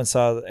 I went and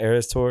saw the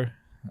Eras tour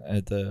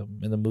in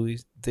the movie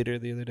theater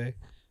the other day.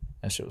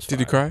 That shit was fire. Did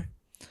you cry?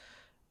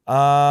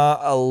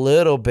 A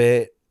little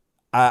bit.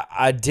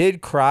 I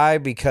did cry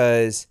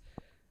because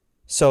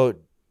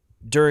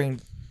during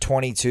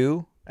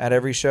 22 at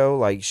every show,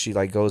 like she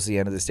like goes to the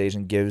end of the stage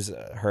and gives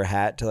her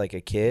hat to like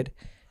a kid,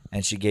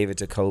 and she gave it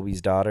to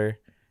Kobe's daughter,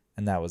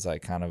 and that was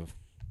like kind of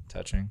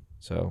touching.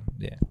 So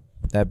yeah,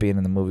 that being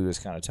in the movie was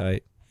kind of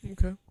tight.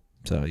 Okay.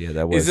 So yeah,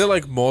 that was. Is it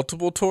like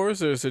multiple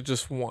tours or is it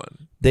just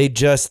one? They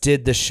just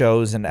did the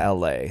shows in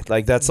LA.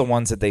 Like that's the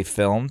ones that they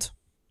filmed.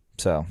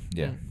 So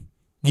yeah,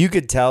 you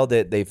could tell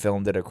that they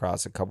filmed it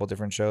across a couple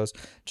different shows,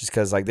 just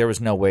because like there was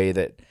no way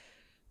that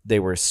they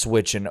were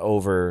switching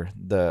over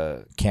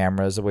the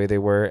cameras the way they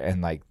were,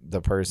 and like the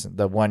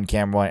one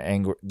camera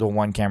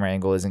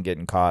angle isn't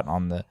getting caught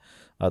on the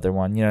other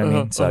one. You know what I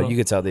mean? So you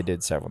could tell they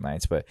did several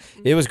nights, but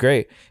it was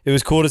great. It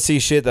was cool to see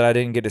shit that I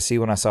didn't get to see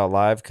when I saw it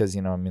live, because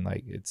you know what I mean,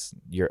 like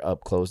you're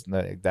up close.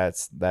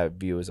 That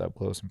view is up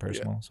close and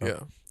personal. Yeah.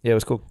 So yeah, it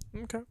was cool.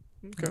 Okay.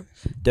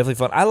 Definitely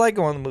fun. I like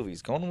going to the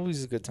movies. Going to the movies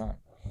is a good time.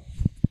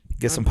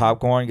 Get some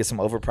popcorn, get some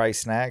overpriced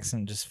snacks,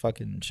 and just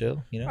fucking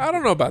chill. You know? I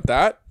don't know about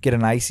that. Get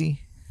an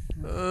icy.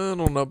 I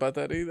don't know about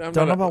that either. I'm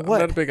what?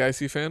 not a big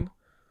icy fan,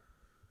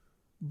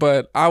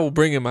 but I will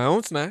bring in my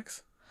own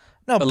snacks.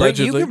 No,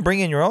 you can bring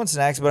in your own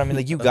snacks, but I mean,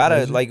 like you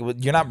gotta like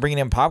you're not bringing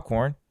in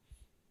popcorn.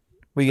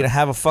 Were you gonna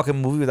have a fucking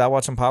movie without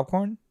watching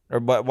popcorn, or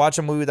watch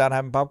a movie without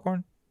having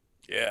popcorn?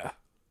 Yeah.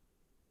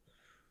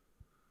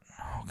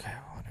 Okay,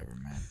 whatever,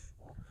 man.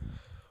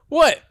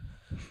 What?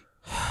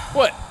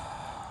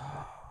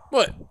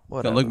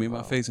 Don't look me in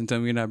my face and tell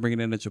me you're not bringing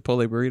in a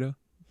Chipotle burrito.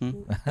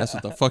 That's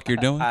what the fuck you're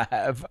doing.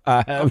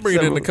 I'm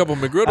bringing in a couple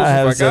McGriddles. I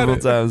have if I got several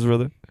it. times,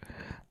 brother.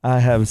 I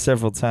have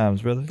several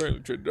times, brother.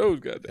 Those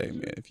goddamn. Hey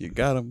man, if you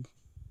got them,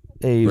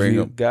 Hey, if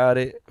you got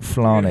it,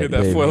 flaunt it, Hit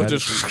that baby. foil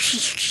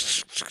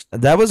just.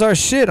 That was our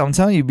shit. I'm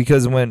telling you,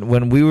 because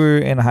when we were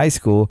in high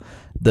school,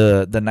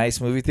 the nice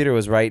movie theater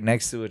was right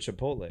next to a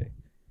Chipotle.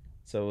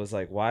 So it was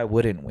like, why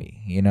wouldn't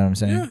we? You know what I'm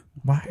saying? Yeah.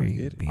 Why are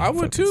you being I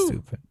would fucking too.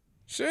 stupid?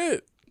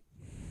 Shit.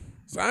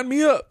 Sign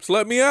me up.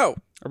 Slut me out.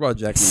 How about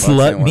Jack?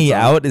 Slut me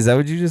out? Is that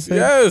what you just said?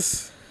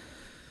 Yes.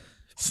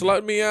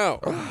 Slut me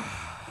out.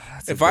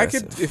 If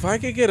I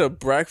could get a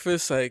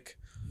breakfast like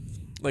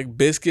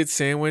biscuit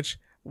sandwich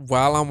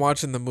while I'm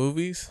watching the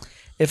movies.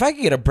 If I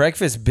could get a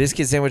breakfast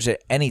biscuit sandwich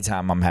at any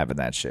time, I'm having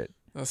that shit.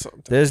 That's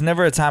something. There's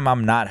never a time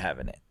I'm not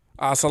having it.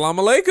 Assalamu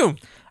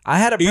alaikum. I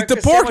had a Eat the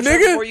breakfast pork, sandwich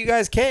right nigga. before you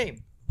guys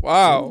came.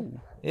 Wow.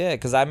 Yeah,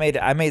 because I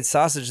made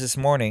sausage this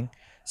morning.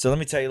 So let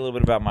me tell you a little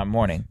bit about my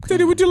morning.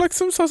 Daddy, would you like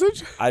some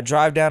sausage? I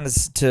drive down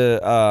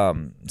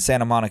to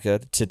Santa Monica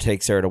to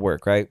take Sarah to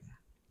work, right?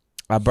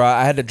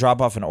 I had to drop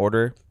off an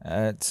order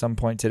at some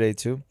point today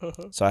too.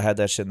 So I had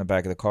that shit in the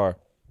back of the car.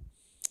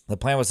 The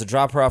plan was to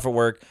drop her off at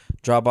work,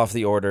 drop off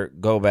the order,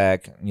 go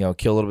back,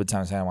 kill a little bit of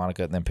time in Santa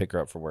Monica, and then pick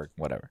her up for work,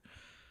 whatever.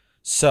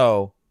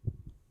 So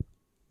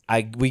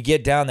we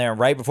get down there, and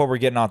right before we're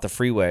getting off the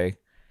freeway,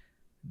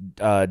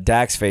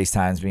 Dax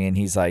FaceTimes me, and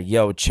he's like,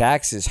 yo,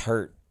 Chax is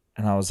hurt.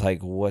 And I was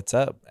like, what's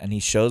up? And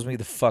he shows me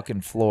the fucking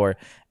floor,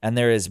 and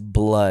there is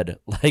blood,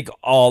 like,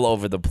 all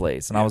over the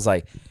place. And I was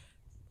like,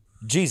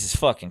 Jesus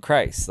fucking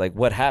Christ. Like,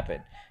 what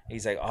happened?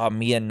 He's like, oh,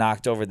 Mia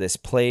knocked over this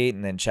plate,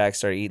 and then Shaq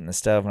started eating the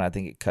stuff, and I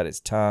think it cut his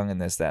tongue,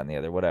 and this, that, and the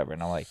other, whatever.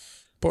 And I'm like,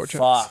 fuck.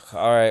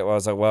 All right. Well, I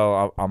was like,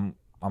 well, I'm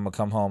gonna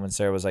come home. And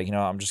Sarah was like,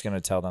 I'm just gonna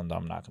tell them that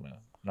I'm not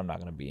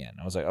gonna be in.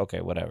 I was like,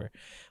 okay, whatever.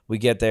 We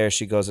get there.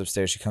 She goes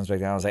upstairs. She comes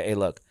back down. I was like, hey,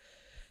 look.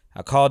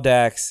 I called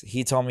Dax.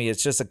 He told me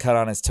it's just a cut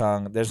on his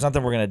tongue. There's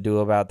nothing we're gonna do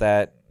about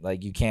that.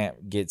 Like, you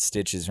can't get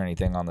stitches or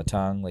anything on the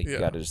tongue. Like, you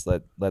gotta just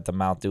let the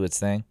mouth do its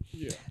thing.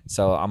 Yeah.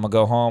 So I'm gonna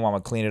go home. I'm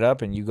gonna clean it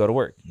up, and you go to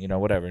work.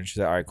 Whatever. And she's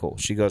like, all right, cool.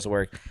 She goes to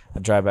work. I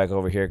drive back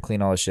over here,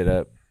 clean all the shit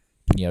up.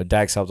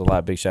 Dax helped a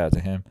lot. Big shout out to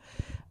him.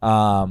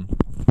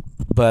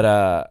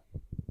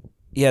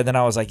 Yeah. Then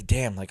I was like,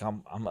 damn. Like,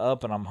 I'm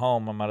up and I'm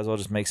home. I might as well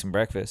just make some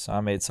breakfast. So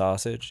I made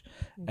sausage,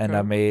 and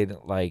I made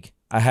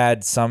I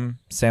had some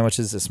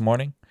sandwiches this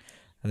morning.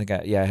 I think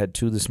I had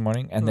 2 this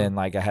morning, and then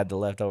I had the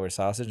leftover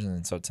sausage, and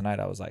then so tonight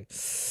I was like,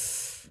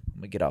 I'm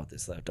gonna get off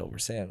this leftover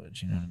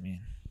sandwich. You know what I mean?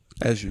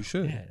 As you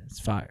should. Yeah, it's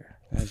fire.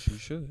 As you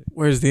should.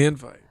 Where's the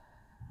invite?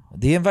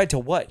 The invite to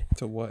what?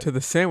 To what? To the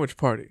sandwich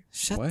party.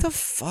 Shut the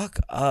fuck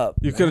up.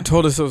 You could have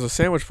told us it was a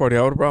sandwich party.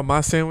 I would have brought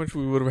my sandwich.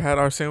 We would have had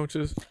our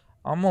sandwiches.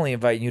 I'm only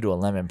inviting you to a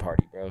lemon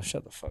party, bro.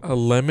 Shut the fuck up. A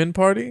lemon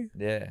party?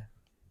 Yeah.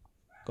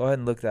 Go ahead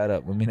and look that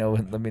up. Let me know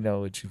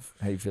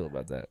how you feel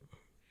about that.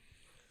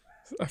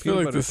 I feel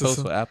like this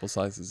toast with apple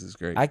slices is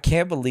great. I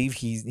can't believe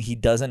he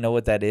doesn't know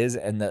what that is,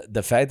 and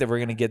the fact that we're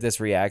gonna get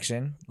this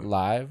reaction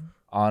live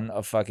on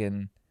a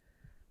fucking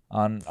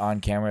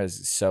on camera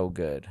is so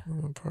good.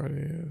 Lemon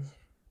party is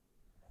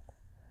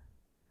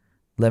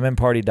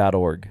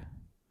lemonparty.org.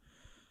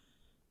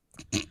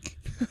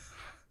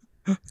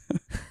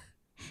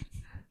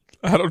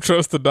 I don't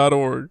trust the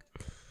 .org.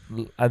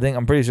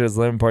 I'm pretty sure it's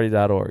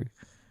lemonparty.org.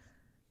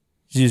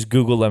 Did you just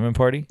Google lemon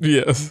party?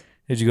 Yes.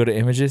 Did you go to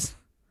images?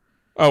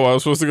 Oh, I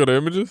was supposed to go to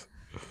images?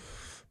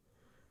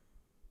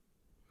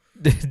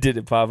 Did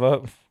it pop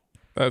up?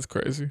 That's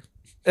crazy.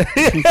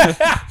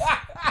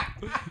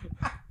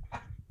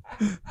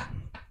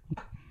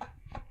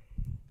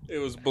 It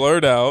was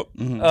blurred out.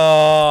 Mm-hmm.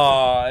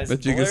 Oh,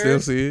 but you can still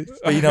see it.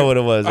 But you know what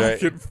it was,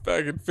 right?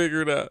 I can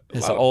figure it out.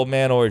 It's an old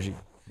man orgy.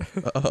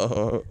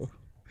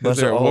 Is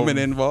there a woman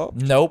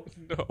involved? Nope.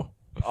 No.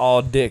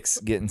 All dicks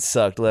getting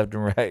sucked left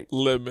and right.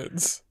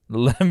 Lemons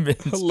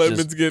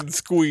Lemons getting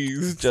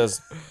squeezed.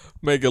 Just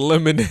make a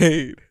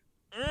lemonade.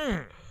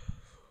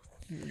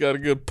 Got a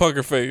good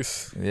pucker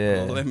face.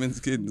 Yeah. Lemons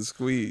getting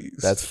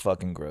squeezed. That's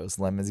fucking gross.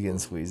 Lemons getting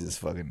squeezed is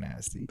fucking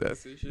nasty.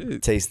 That's his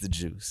shit. Taste the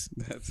juice.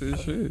 That's his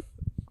shit.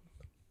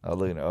 Oh,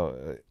 look at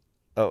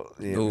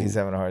he's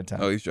having a hard time.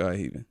 Oh, he's dry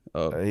heaving.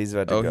 Oh, he's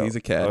about to go. Oh, he's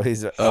a cat.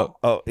 He's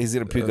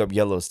gonna puke up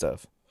yellow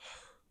stuff.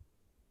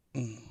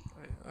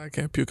 I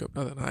can't puke up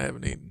nothing I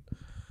haven't eaten.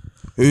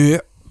 Yeah.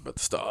 But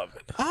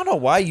starving. I don't know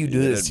why you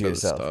do this to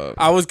yourself.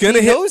 I was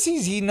gonna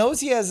he knows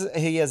he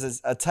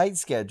has a tight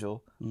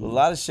schedule with a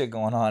lot of shit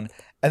going on,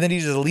 and then he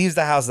just leaves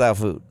the house without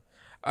food.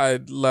 I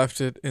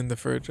left it in the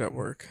fridge at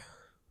work.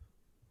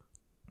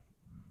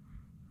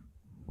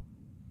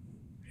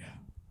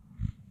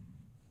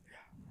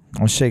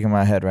 I'm shaking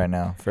my head right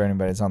now for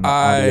anybody that's on the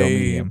audio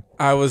medium.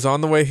 I was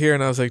on the way here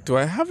and I was like, do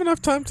I have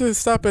enough time to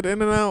stop at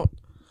In-N-Out?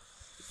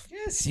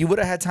 Yes, you would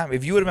have had time.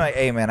 If you would have been like,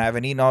 hey, man, I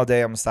haven't eaten all day.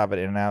 I'm going to stop at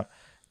In-N-Out.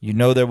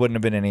 There wouldn't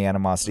have been any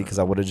animosity because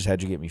I would have just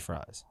had you get me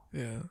fries.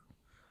 Yeah.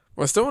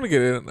 Well, I still want to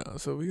get In-N-Out,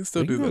 so we can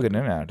still do that. You can go get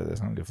In-N-Out after this.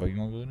 I don't give a fuck. You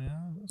want to go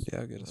In-N-Out? Yeah,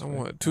 I'll get us. I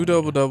want 2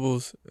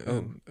 double-doubles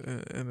and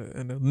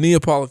a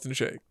Neapolitan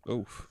shake.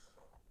 Oof.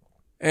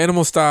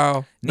 Animal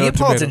style.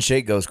 Neapolitan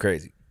shake goes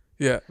crazy.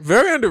 Yeah,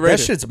 very underrated.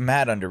 That shit's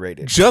mad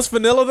underrated. Just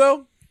vanilla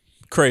though,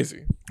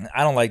 crazy.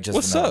 I don't like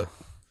just vanilla.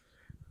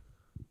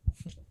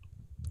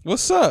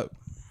 What's up?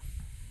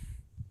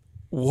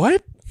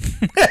 What?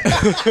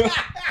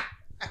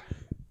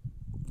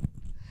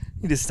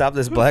 You just stop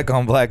this black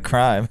on black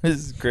crime. This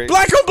is great.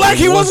 Black on black.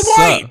 He wasn't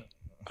white.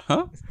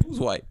 Huh?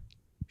 Who's white?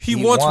 He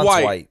wants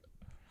white.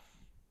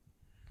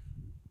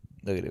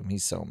 Look at him.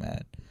 He's so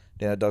mad.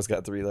 Damn, that dog's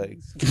got 3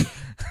 legs.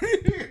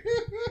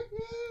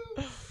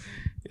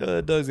 Yo,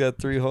 that dog's got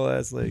 3 whole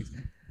ass legs.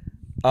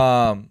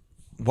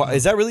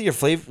 Is that really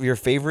your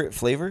favorite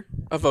flavor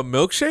of a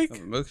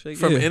milkshake?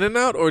 From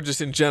In-N-Out or just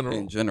in general?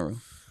 In general.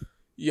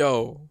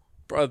 Yo,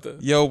 brother.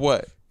 Yo,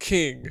 what?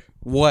 King.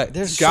 What?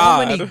 There's so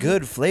many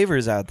good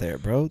flavors out there,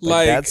 bro.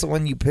 Like that's the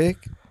one you pick.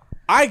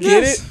 I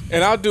get it,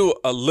 and I'll do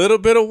a little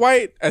bit of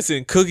white, as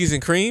in cookies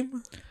and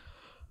cream.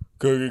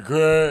 Cookies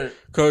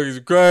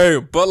and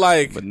cream. But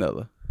like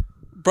vanilla.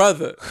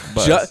 Brother.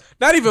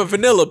 Not even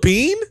vanilla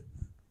bean?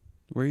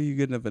 Where are you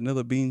getting a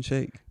vanilla bean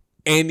shake?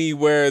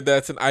 Anywhere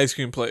that's an ice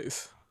cream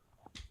place.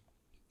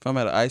 If I'm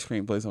at an ice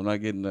cream place, I'm not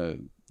getting a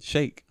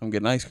shake. I'm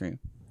getting ice cream.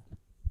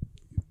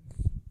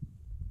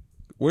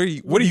 What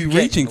are you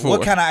reaching for?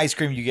 What kind of ice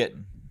cream you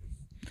getting?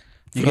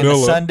 You getting a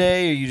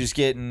sundae, or you just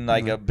getting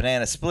like a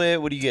banana split?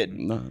 What are you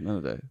getting? No, none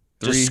of that.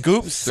 Just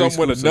scoops? Some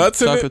with a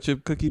nuts in it? Chocolate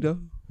chip cookie, though?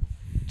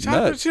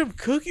 Chocolate chip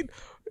cookie?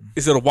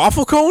 Is it a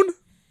waffle cone?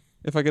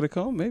 If I get a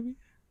cone, maybe.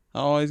 I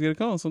don't always get a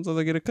cone. Sometimes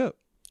I get a cup.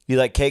 You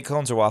like cake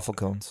cones or waffle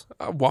cones?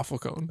 Waffle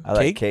cone. I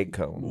like cake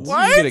cones.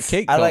 What? You get a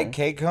cake cone. I like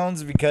cake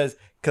cones because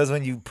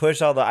when you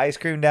push all the ice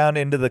cream down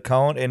into the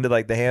cone, into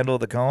like the handle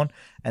of the cone,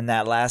 and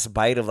that last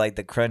bite of like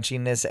the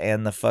crunchiness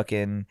and the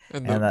fucking the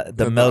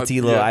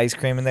melty little ice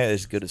cream in there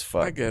is good as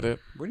fuck. I get it.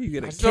 Where do you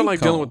get a I cake just don't like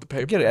cone? dealing with the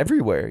paper. You get it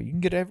everywhere. You can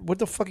get it. What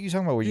the fuck are you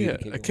talking about? Where you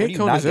get a cake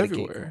cone is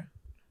everywhere.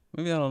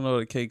 Maybe I don't know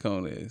what a cake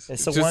cone is.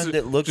 It's the Just one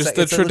that looks just like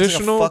the it looks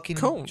traditional like a fucking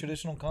cone.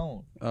 traditional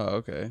cone, Oh,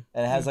 okay.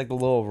 and it has like the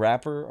little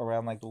wrapper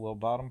around like the little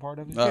bottom part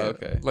of it. Oh,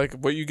 okay. Like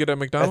what you get at At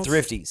McDonald's.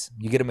 Thrifties,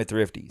 you get them at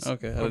Thrifties.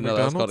 Okay. I At didn't know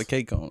that was called a McDonald's?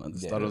 cake cone. I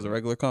just thought it was a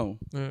regular cone.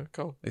 Yeah,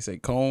 cone. They say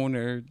cone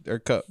or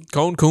cup.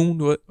 Cone.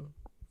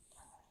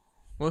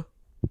 What?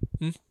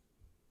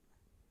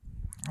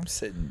 I'm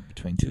sitting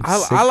between two. I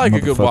sick like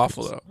a good motherfuckers.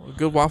 waffle though. A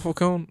good waffle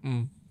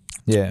cone.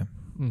 Yeah.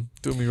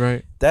 Do me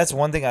right. That's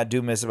one thing I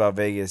do miss about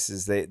Vegas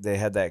is they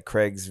had that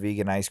Craig's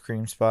vegan ice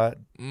cream spot.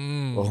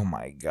 Oh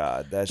my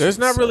god, There's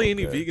not really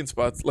any vegan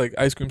spots like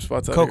ice cream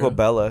spots out Coco here.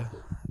 Bella,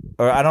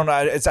 or I don't know.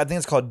 I think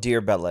it's called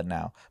Dear Bella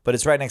now, but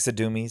it's right next to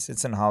Doomie's.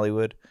 It's in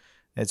Hollywood.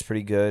 It's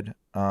pretty good.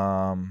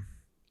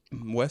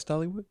 West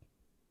Hollywood?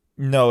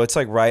 No, it's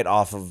like right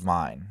off of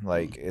mine.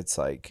 Like it's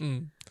like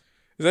Is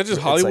that just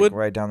it's Hollywood? like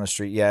right down the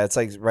street. Yeah, it's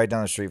like right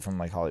down the street from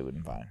like Hollywood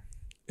and Vine.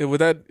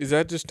 Is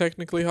that just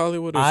technically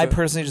Hollywood? Or I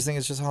personally just think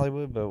it's just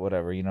Hollywood, but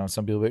whatever. You know,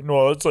 some people are like,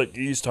 no, it's like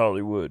East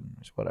Hollywood.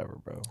 It's whatever,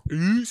 bro.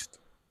 East.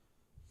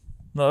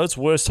 No, it's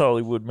West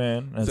Hollywood,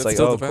 man. And Is it's that like,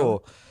 still oh, the valley?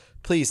 cool.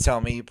 Please tell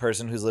me,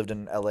 person who's lived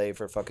in LA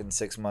for fucking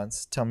 6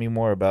 months, tell me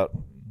more about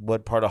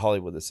what part of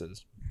Hollywood this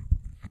is.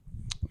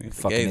 If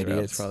the Fucking gays are out,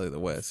 idiots. it's probably the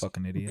West.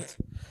 Fucking idiots.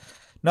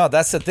 No,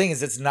 that's the thing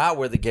is it's not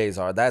where the gays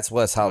are. That's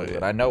West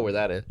Hollywood. yeah. I know where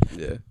that is.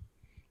 Yeah.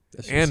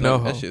 That shit And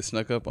snuck, NoHo. That shit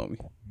snuck up on me.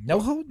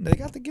 No, they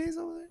got the gays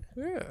over there?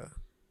 Yeah,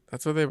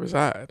 that's where they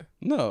reside.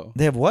 No.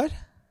 They have what?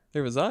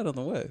 They reside on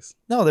the West.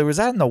 No, they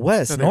reside in the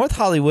West. No, they- North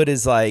Hollywood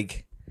is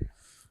like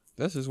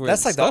That's just where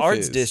that's like the stuff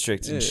arts is.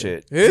 district and Yeah.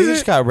 shit. Is They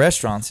just it? got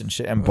restaurants and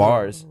shit and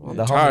bars. I'm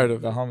the tired homie,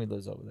 of the it. homie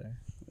lives over there.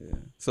 Yeah.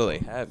 So they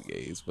have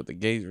gays, but the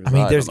gays reside I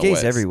mean, there's on the gays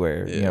West.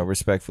 everywhere, Yeah. you know,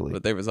 respectfully,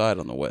 But they reside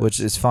on the West. which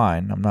is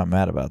fine. I'm not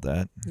mad about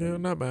that. Yeah,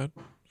 not bad.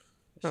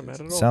 Not mad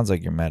at all. Sounds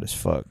like you're mad as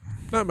fuck.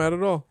 Not mad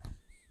at all.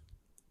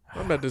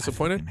 I'm not I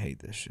disappointed. fucking hate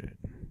this shit.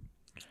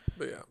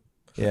 But yeah,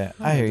 Yeah,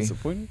 I'm I not hear you.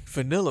 disappointed.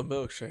 vanilla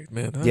milkshake,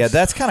 man. Yeah,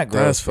 that's kind of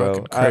gross, that's bro.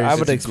 fucking I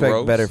would crazy. expect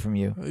Gross. better from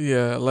you.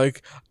 Yeah,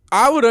 like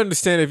I would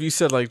understand if you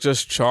said like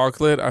just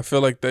chocolate. I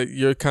feel like that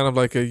you're kind of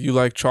like you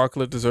like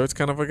chocolate desserts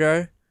kind of a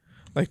guy,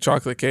 like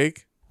chocolate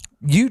cake.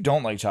 You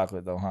don't like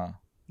chocolate though, huh?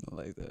 I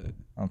like that.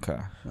 Okay.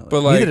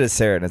 But like, Neither does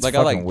Sarah, and it's Like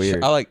fucking I like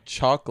weird. I like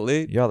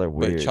chocolate. Y'all are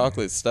weird. But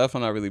chocolate stuff,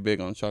 I'm not really big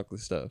on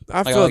chocolate stuff. I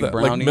Like, feel like that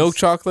like brownies. milk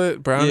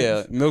chocolate, brownies.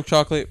 Yeah, milk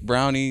chocolate,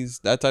 brownies,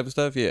 that type of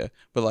stuff. Yeah,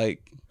 but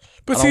like,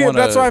 But I see, don't wanna-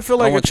 that's why I feel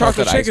I like a want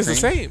chocolate chocolate shake is the ice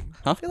cream. same.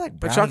 I feel like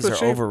But brownies chocolate are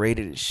shape-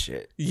 overrated as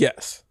shit.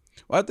 Yes.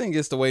 well, I think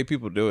it's the way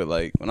people do it.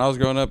 Like when I was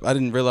growing up, I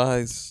didn't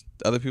realize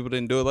other people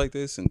didn't do it like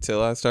this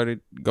until I started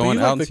But going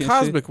you out like and the seeing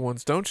cosmic shit.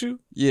 ones, don't you?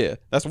 Yeah,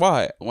 that's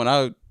why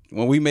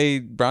when we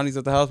made brownies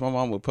at the house, my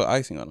mom would put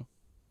icing on them.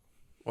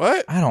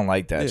 What? I don't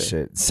like that Yeah.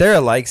 shit.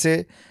 Sarah likes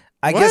it.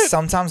 I What? guess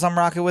sometimes I'm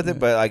rocking with it,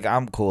 but like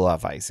I'm cool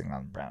off icing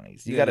on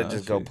brownies. You Yeah, gotta no,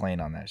 just go shit. plain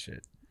on that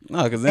shit.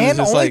 No, because then And it's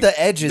just only like the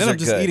edges then are I'm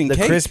just good. eating The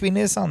cake.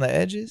 crispiness on the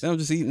edges. Then I'm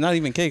just eating, not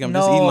even cake. I'm No,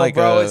 just eating like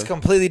bro, it's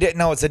completely different.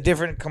 No, it's a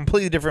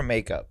completely different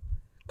makeup.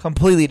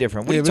 Completely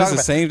different. What Yeah, are you but it's talking the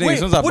about? same thing. Wait, As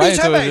soon as I what bite are you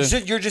into talking it, about? it's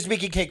just- You're just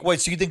making cake. What?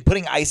 So you think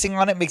putting icing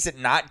on it makes it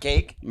not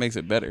cake? makes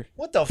it better.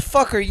 What the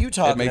fuck are you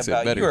talking It makes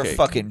about? it better You are cake.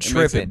 fucking It makes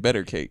tripping. it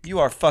better cake. You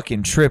are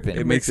fucking tripping.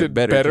 It makes it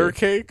better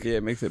cake. Yeah,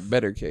 it makes it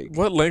better cake.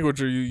 What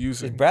language are you Is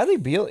using? Bradley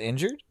Beal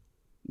injured?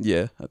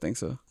 Yeah, I think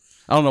so.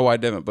 I don't know why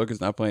Devin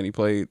Booker's not playing. He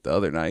played the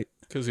other night.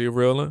 Because he a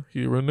real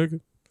nigga.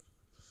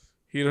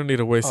 He don't need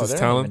to waste his they're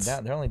not even talents.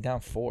 down. They're only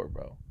down 4,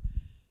 bro.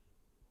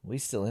 We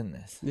still in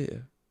this. Yeah.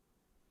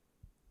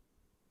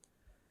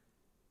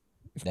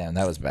 Damn,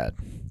 that was bad.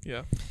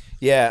 Yeah.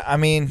 Yeah, I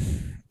mean,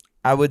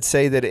 I would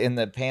say that in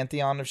the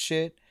pantheon of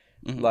shit,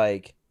 Mhm.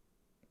 like,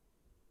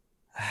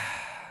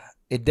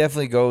 it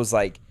definitely goes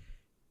like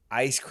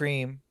ice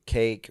cream,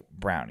 cake,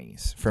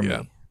 brownies for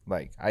Yeah. me.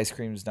 Like, ice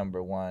cream's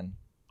number one.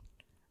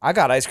 I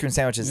got ice cream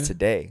sandwiches Yeah.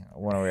 today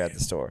when we were at the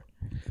store.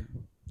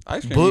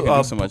 Ice cream, you can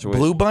do so much with.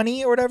 Blue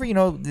Bunny or whatever, you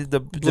know, the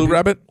Blue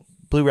Rabbit?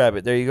 Blue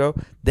Rabbit, there you go.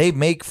 They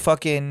make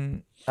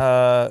fucking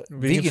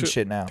vegan shit?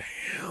 shit now.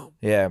 Damn.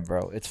 Yeah,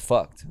 bro, it's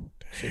fucked.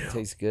 Shit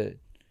tastes good.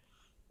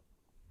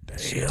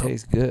 Shit Damn.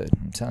 tastes good.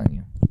 I'm telling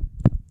you.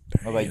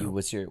 What about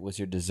you? What's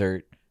your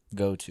dessert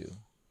go to?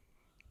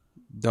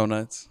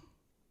 Donuts.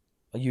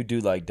 Oh, you do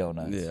like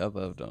donuts. Yeah, I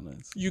love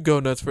donuts. You go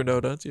nuts for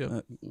donuts,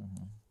 yeah.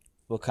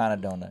 What kind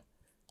of donut?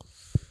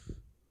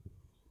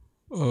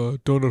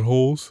 Donut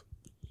holes.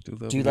 Do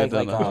you like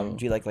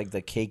do you like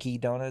the cakey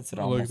donuts? That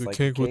I like almost the like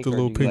cake with cake, the or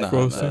little do you pink like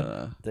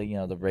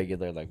frosting. the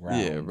regular like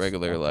round? Yeah,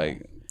 regular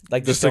like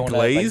like Just the the donut,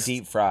 like glazed?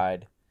 deep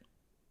fried.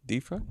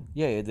 deep fried.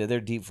 Yeah,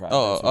 they're deep fried.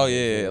 Oh, That's what oh it is.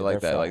 yeah, they're like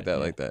that, fried, like that,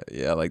 yeah. like that.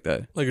 Yeah, I like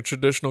that. Like a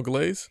traditional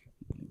glaze.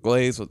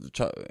 glaze with the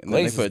chocolate, and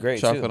Glaze then is they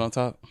great, put chocolate too. on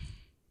top.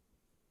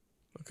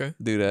 Okay.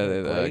 Do that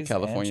at Glaze and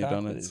California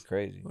chocolate Donuts. is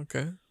crazy.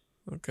 Okay.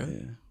 Okay.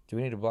 Yeah. Do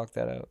we need to block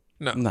that out?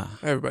 No. Nah.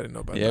 Everybody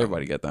know about that. Yeah,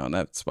 everybody got that one.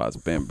 That spot's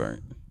been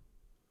burnt.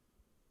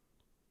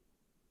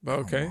 But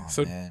okay. Come on,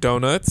 So man.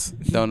 donuts.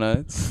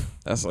 Donuts.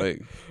 That's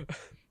like,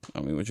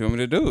 I mean, what you want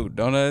me to do?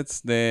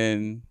 Donuts,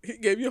 then He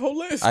gave you a whole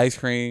list. ice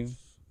cream,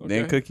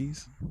 then Okay.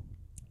 cookies.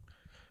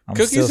 I'm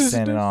Cookies still is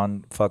standing good.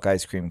 on fuck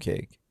ice cream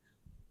cake.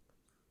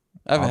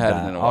 I haven't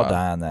had it in a while. I'll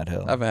die on that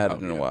hill. I haven't had it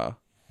Oh, in a yeah. while.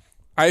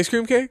 Ice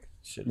cream cake?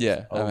 Shit is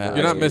Yeah, I haven't had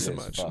You're not overrated missing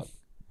as much. fuck.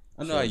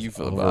 I know how you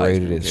feel about ice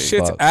Overrated cream as cake.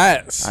 Shit's fuck.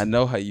 ass. I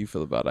know how you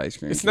feel about ice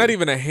cream. It's cake. not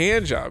even a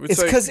hand job. It's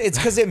like, It's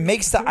because it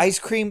makes the ice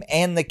cream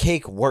and the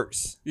cake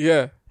worse.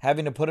 yeah.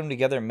 Having to put them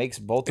together makes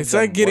both of It's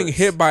them like getting worse.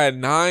 hit by a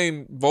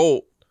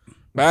 9-volt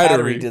battery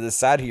battery. to the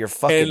side of your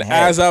fucking And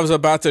head. as I was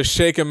about to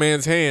shake a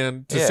man's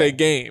hand to Yeah. say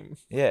game.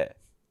 Yeah.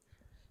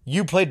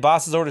 You played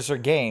boss's orders for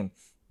game,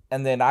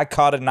 and then I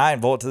caught a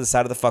 9-volt to the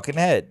side of the fucking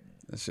head.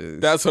 That shit is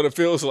That's what it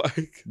feels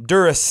like.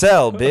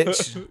 Duracell,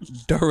 bitch.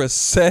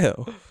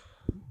 Duracell.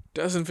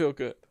 Doesn't feel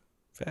good.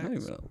 Not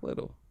even a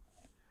little.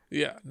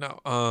 Yeah, no.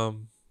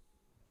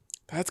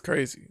 That's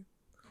crazy.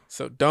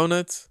 So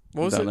donuts,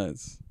 what was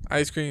Donuts. it?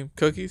 Ice cream,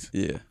 cookies.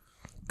 Yeah.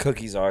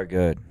 Cookies are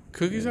good.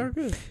 Cookies are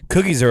good.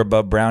 Cookies are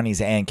above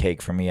brownies and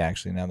cake for me,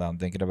 actually, now that I'm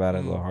thinking about it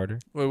a little harder.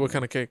 Wait, what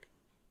kind of cake?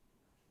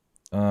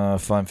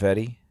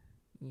 Funfetti.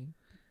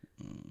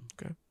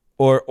 Okay.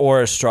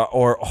 Or a straw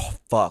or oh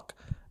fuck.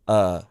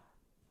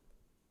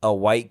 A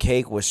white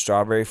cake with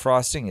strawberry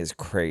frosting is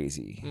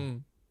crazy.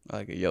 Mm. I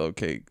like a yellow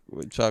cake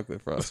with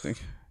chocolate frosting.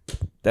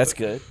 That's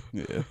good.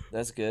 Yeah.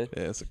 That's good.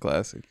 Yeah, it's a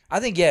classic. I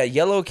think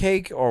yellow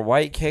cake or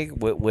white cake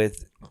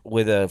with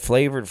a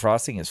flavored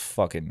frosting is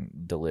fucking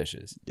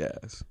delicious.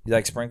 Yes. You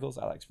like sprinkles?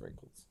 I like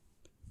sprinkles.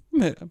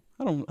 Man,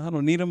 I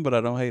don't need them, but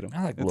I don't hate them.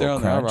 I like a If they're little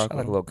on there, I crunch. rock I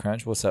like a them. little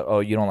crunch. What's up? Oh,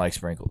 you don't like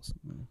sprinkles.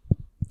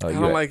 Oh, I you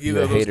don't a- like you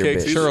either a of those hater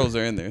cakes bitch. either. Churros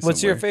are in there.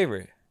 What's your somewhere.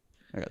 favorite?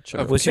 I got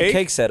churros. What's your Cake?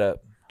 cake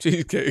setup?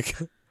 Cheesecake.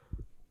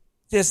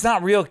 It's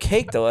not real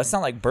cake though. That's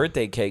not like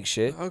birthday cake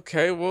shit.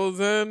 Okay, well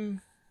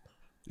then.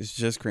 It's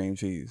just cream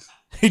cheese.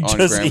 He On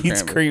just graham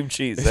eats cracker. cream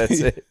cheese.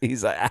 That's it.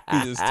 He's like, He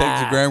just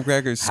takes the graham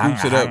crackers,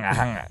 scoops it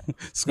up,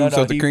 scoops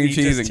No, up the cream he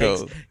cheese, just and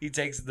takes, goes. He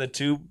takes the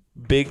two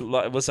big.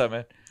 What's up,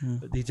 man?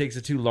 He takes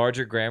the two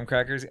larger graham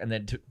crackers and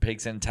then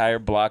takes an entire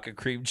block of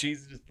cream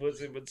cheese and just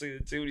puts it between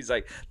the two. And he's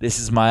like, "This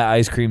is my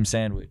ice cream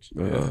sandwich."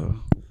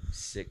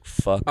 Sick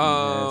fuck.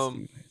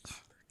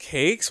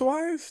 Cakes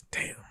wise?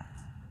 Damn.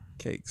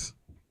 Cakes.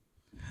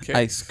 Cake.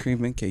 Ice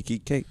cream and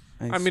cakey cake.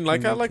 I mean,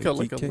 like I like a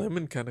cakey cake.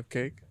 lemon kind of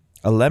cake.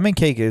 A lemon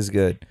cake is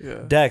good.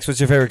 Yeah. Dex, what's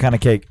your favorite kind of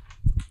cake?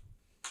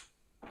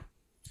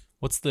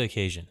 What's the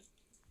occasion?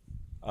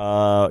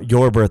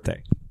 Your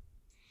birthday.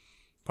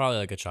 Probably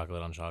like a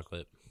chocolate on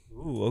chocolate.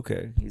 Ooh,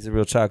 okay. He's a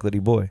real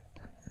chocolatey boy.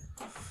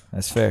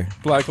 That's fair.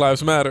 Black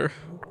Lives Matter.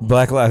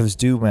 Black lives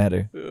do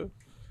matter. Yeah.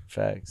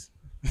 Facts.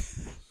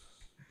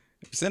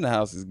 If it's in the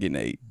house, it's getting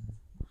 8.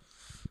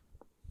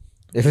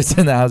 If it's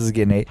in the house, it's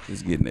getting 8.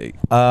 It's getting 8.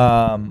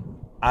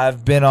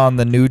 I've been on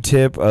the new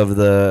tip of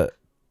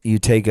you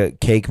take a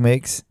cake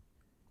mix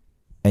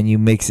and you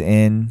mix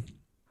in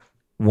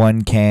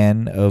 1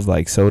 can of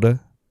like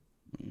soda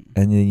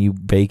and then you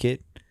bake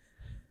it.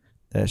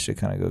 That shit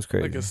kind of goes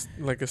crazy.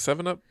 Like a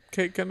 7-Up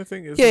cake kind of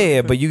thing?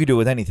 Yeah, but you can do it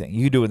with anything.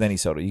 You can do it with any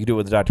soda. You can do it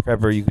with Dr.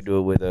 Pepper. You can do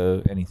it with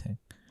anything.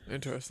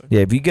 Interesting.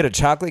 Yeah, if you get a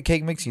chocolate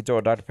cake mix, you throw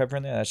a Dr. Pepper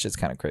in there, that shit's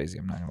kind of crazy.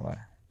 I'm not going to lie.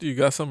 Do you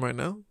got some right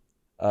now?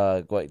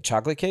 What,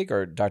 chocolate cake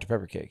or Dr.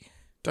 Pepper cake?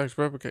 Dr.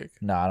 Pepper cake.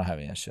 No, I don't have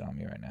any of that shit on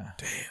me right now.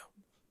 Damn.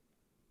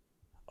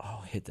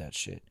 Oh, hit that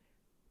shit.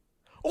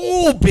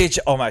 Oh, bitch.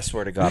 Oh, I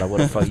swear to God,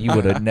 you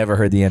would have never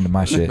heard the end of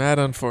my shit. Mad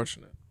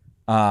unfortunate.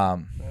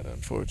 Um, Mad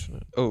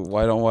unfortunate. Oh,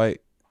 white on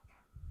white.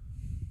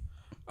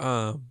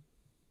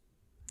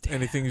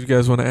 Anything you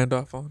guys want to end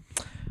off on?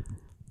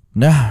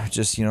 no,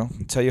 just,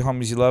 tell your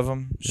homies you love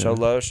them. Show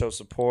love, show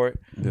support.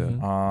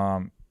 Yeah.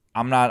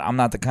 I'm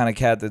not the kind of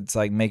cat that's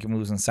like making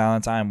moves in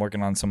silence. I am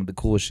working on some of the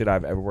coolest shit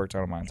I've ever worked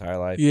on in my entire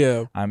life.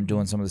 Yeah. I'm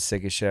doing some of the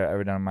sickest shit I've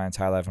ever done in my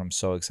entire life. And I'm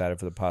so excited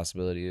for the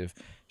possibility of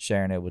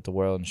sharing it with the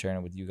world and sharing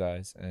it with you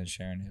guys and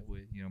sharing it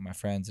with, my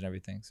friends and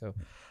everything. So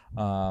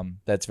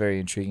that's very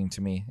intriguing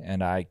to me.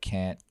 And I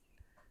can't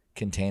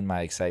contain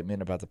my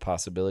excitement about the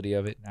possibility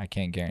of it. I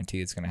can't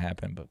guarantee it's going to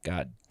happen, but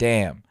god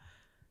damn,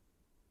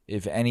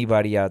 if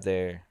anybody out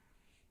there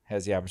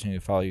has the opportunity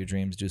to follow your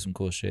dreams, do some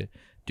cool shit,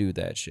 do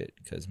that shit,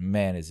 because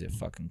man, is it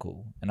fucking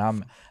cool. And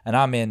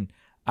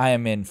I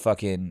am in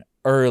fucking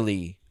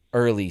early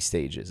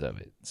stages of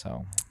it.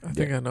 So I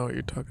think I know what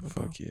you're talking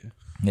about. Fuck yeah.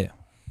 yeah,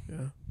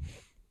 Yeah.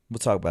 we'll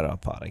talk about it on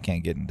pod. I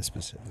can't get into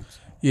specifics.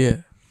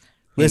 Yeah.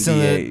 Listen,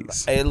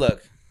 NDAs. hey,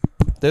 look,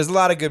 there's a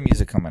lot of good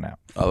music coming out.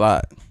 A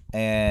lot.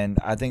 And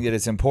I think that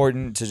it's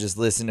important to just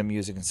listen to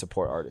music and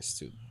support artists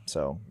too.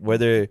 So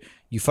whether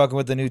you fucking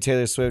with the new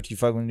Taylor Swift, you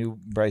fucking with the new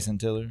Bryson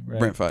Tiller, right?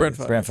 Brent Fires.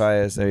 Brent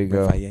Fires. There you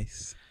go. Brent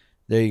Fires.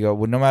 There you go.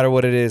 Well, no matter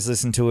what it is,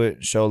 listen to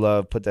it, show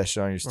love, put that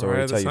shit on your story,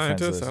 Mariah tell the your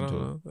friends to Scientist? I listen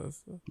don't to it.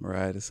 know.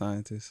 Mariah the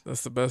Scientist.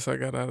 That's the best I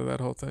got out of that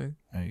whole thing.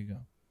 There you go.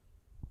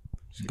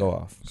 Go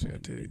off. She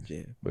got titties.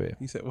 Yeah. But yeah.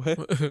 You said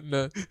what?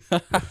 No.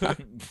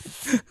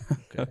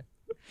 Okay.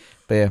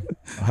 But yeah.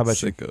 How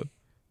about you? Sicko.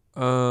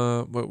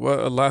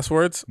 What? Last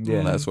words?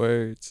 Yeah. Last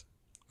words.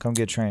 Come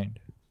get trained.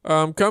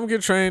 Come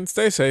get trained.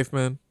 Stay safe,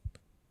 man.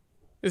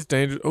 It's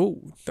dangerous.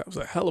 Oh, that was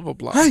a hell of a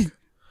block. Hey.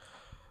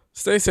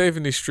 Stay safe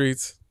in these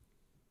streets.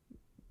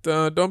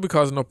 Don't be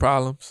causing no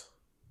problems.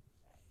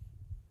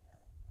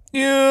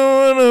 You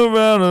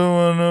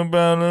wanna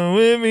battle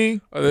with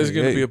me? There's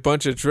gonna Hey. be a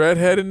bunch of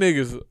dread-headed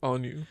niggas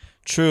on you.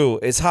 True.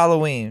 It's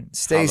Halloween.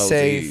 Stay Hallows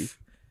safe. Eve.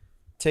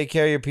 Take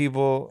care of your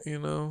people. You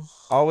know.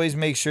 Always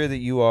make sure that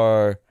you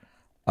are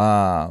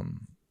a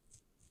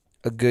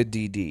good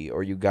DD,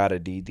 or you got a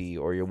DD,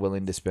 or you're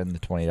willing to spend the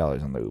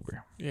 $20 on the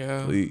Uber.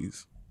 Yeah.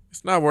 Please.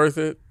 It's not worth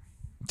it.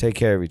 Take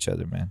care of each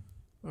other, man.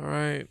 All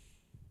right.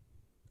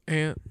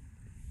 And.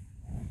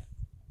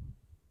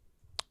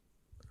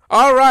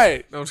 All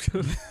right. No, I'm just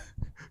kidding.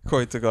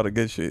 Corey took all the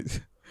good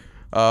shit.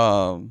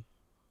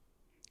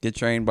 Get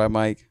trained by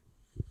Mike.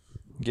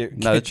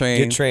 Not a train.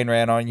 Get train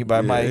ran on you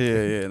by Mike.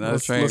 Yeah. Not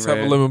Let's a train. have a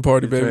ran. lemon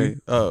party, Get baby.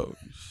 trained. Oh.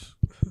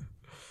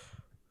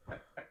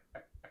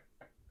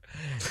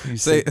 You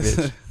Say sick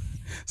bitch.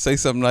 say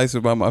something nice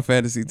about my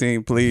fantasy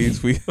team,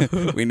 please.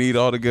 We need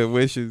all the good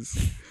wishes.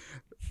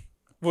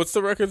 What's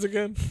the records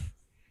again?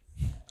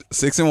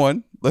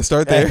 6-1. Let's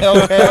start there.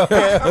 Okay.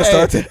 Let's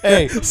start there.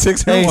 Hey,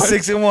 6-1.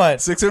 6-1.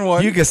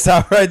 6-1. You can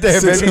stop right there,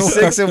 baby.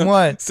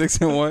 6-1.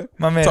 6-1.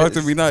 My man, Talk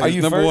to me nice. Are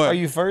you Number first? one. Are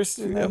you first?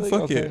 in Yeah, that league?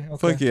 fuck Okay, yeah.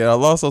 okay. Fuck yeah. I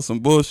lost on some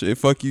bullshit.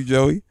 Fuck you,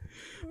 Joey.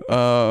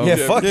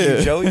 Fuck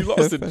you, Joey. You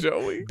lost to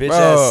Joey. Bitch Bro.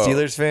 ass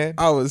Steelers fan.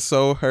 I was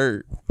so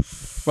hurt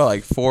by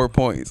like 4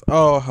 points.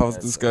 Oh, I was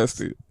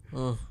disgusted.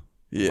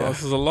 Yeah.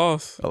 Loss is a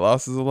loss. A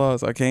loss is a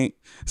loss. I can't.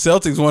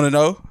 Celtics want to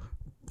know.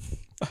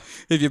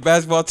 If your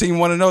basketball team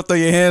want to know, throw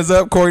your hands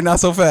up. Corey, not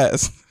so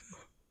fast.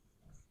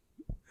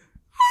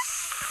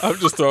 I'm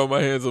just throwing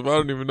my hands up. I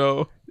don't even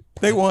know.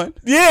 They won.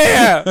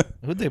 Yeah.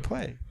 Who'd they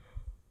play?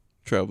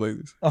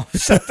 Trailblazers. Oh,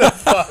 shut the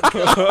fuck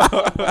up.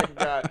 Oh, my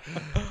God.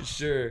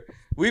 Sure.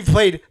 We've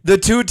played, the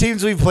two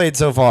teams we've played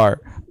so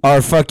far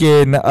are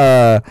fucking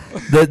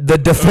the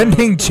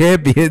defending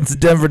champions,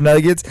 Denver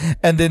Nuggets,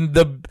 and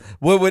then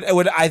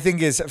what I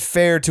think is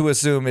fair to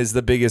assume is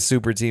the biggest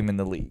super team in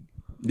the league,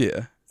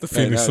 Yeah. The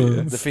Phoenix Yeah.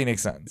 Suns. the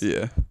Phoenix Suns.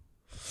 Yeah.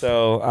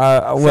 So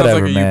whatever,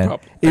 like a you man.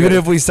 problem. Even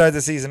if we start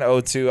the season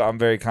 0-2, I'm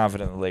very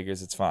confident in the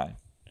Lakers. It's fine.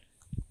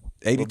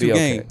 82 We'll be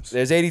okay. games.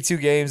 There's 82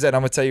 games, and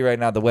I'm gonna tell you right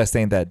now, the West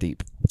ain't that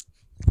deep.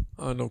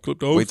 No clip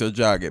those. Wait till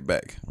Ja get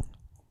back.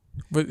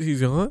 But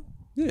he's gone?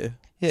 Yeah.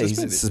 Yeah,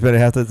 Suspended. he's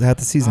suspended half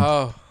the season.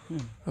 Oh.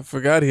 I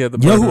forgot he had the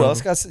You know who burner.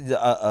 else got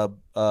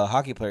a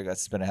hockey player got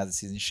suspended half the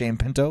season? Shane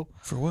Pinto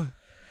For what?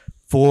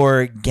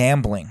 for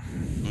gambling.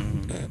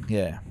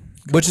 Yeah,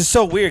 which is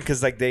so weird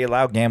because like they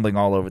allow gambling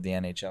all over the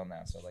NHL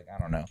now. So like I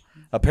don't know.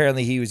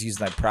 Apparently he was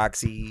using like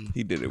proxy.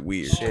 He did it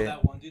weird. Shit.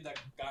 that one dude that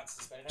got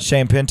suspended.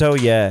 Shane Pinto,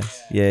 yeah.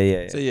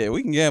 So yeah,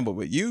 we can gamble,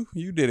 but you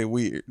did it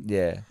weird.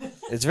 Yeah,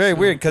 it's very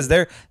weird because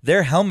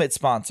their helmet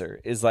sponsor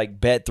is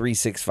like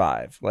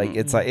Bet365. Like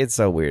it's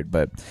so weird,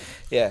 but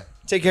yeah.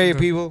 Take care of your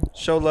people.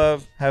 Show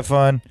love. Have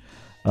fun.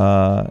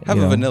 Have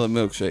a vanilla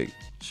milkshake.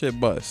 Shit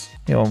bust.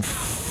 And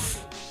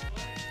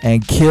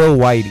kill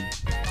Whitey.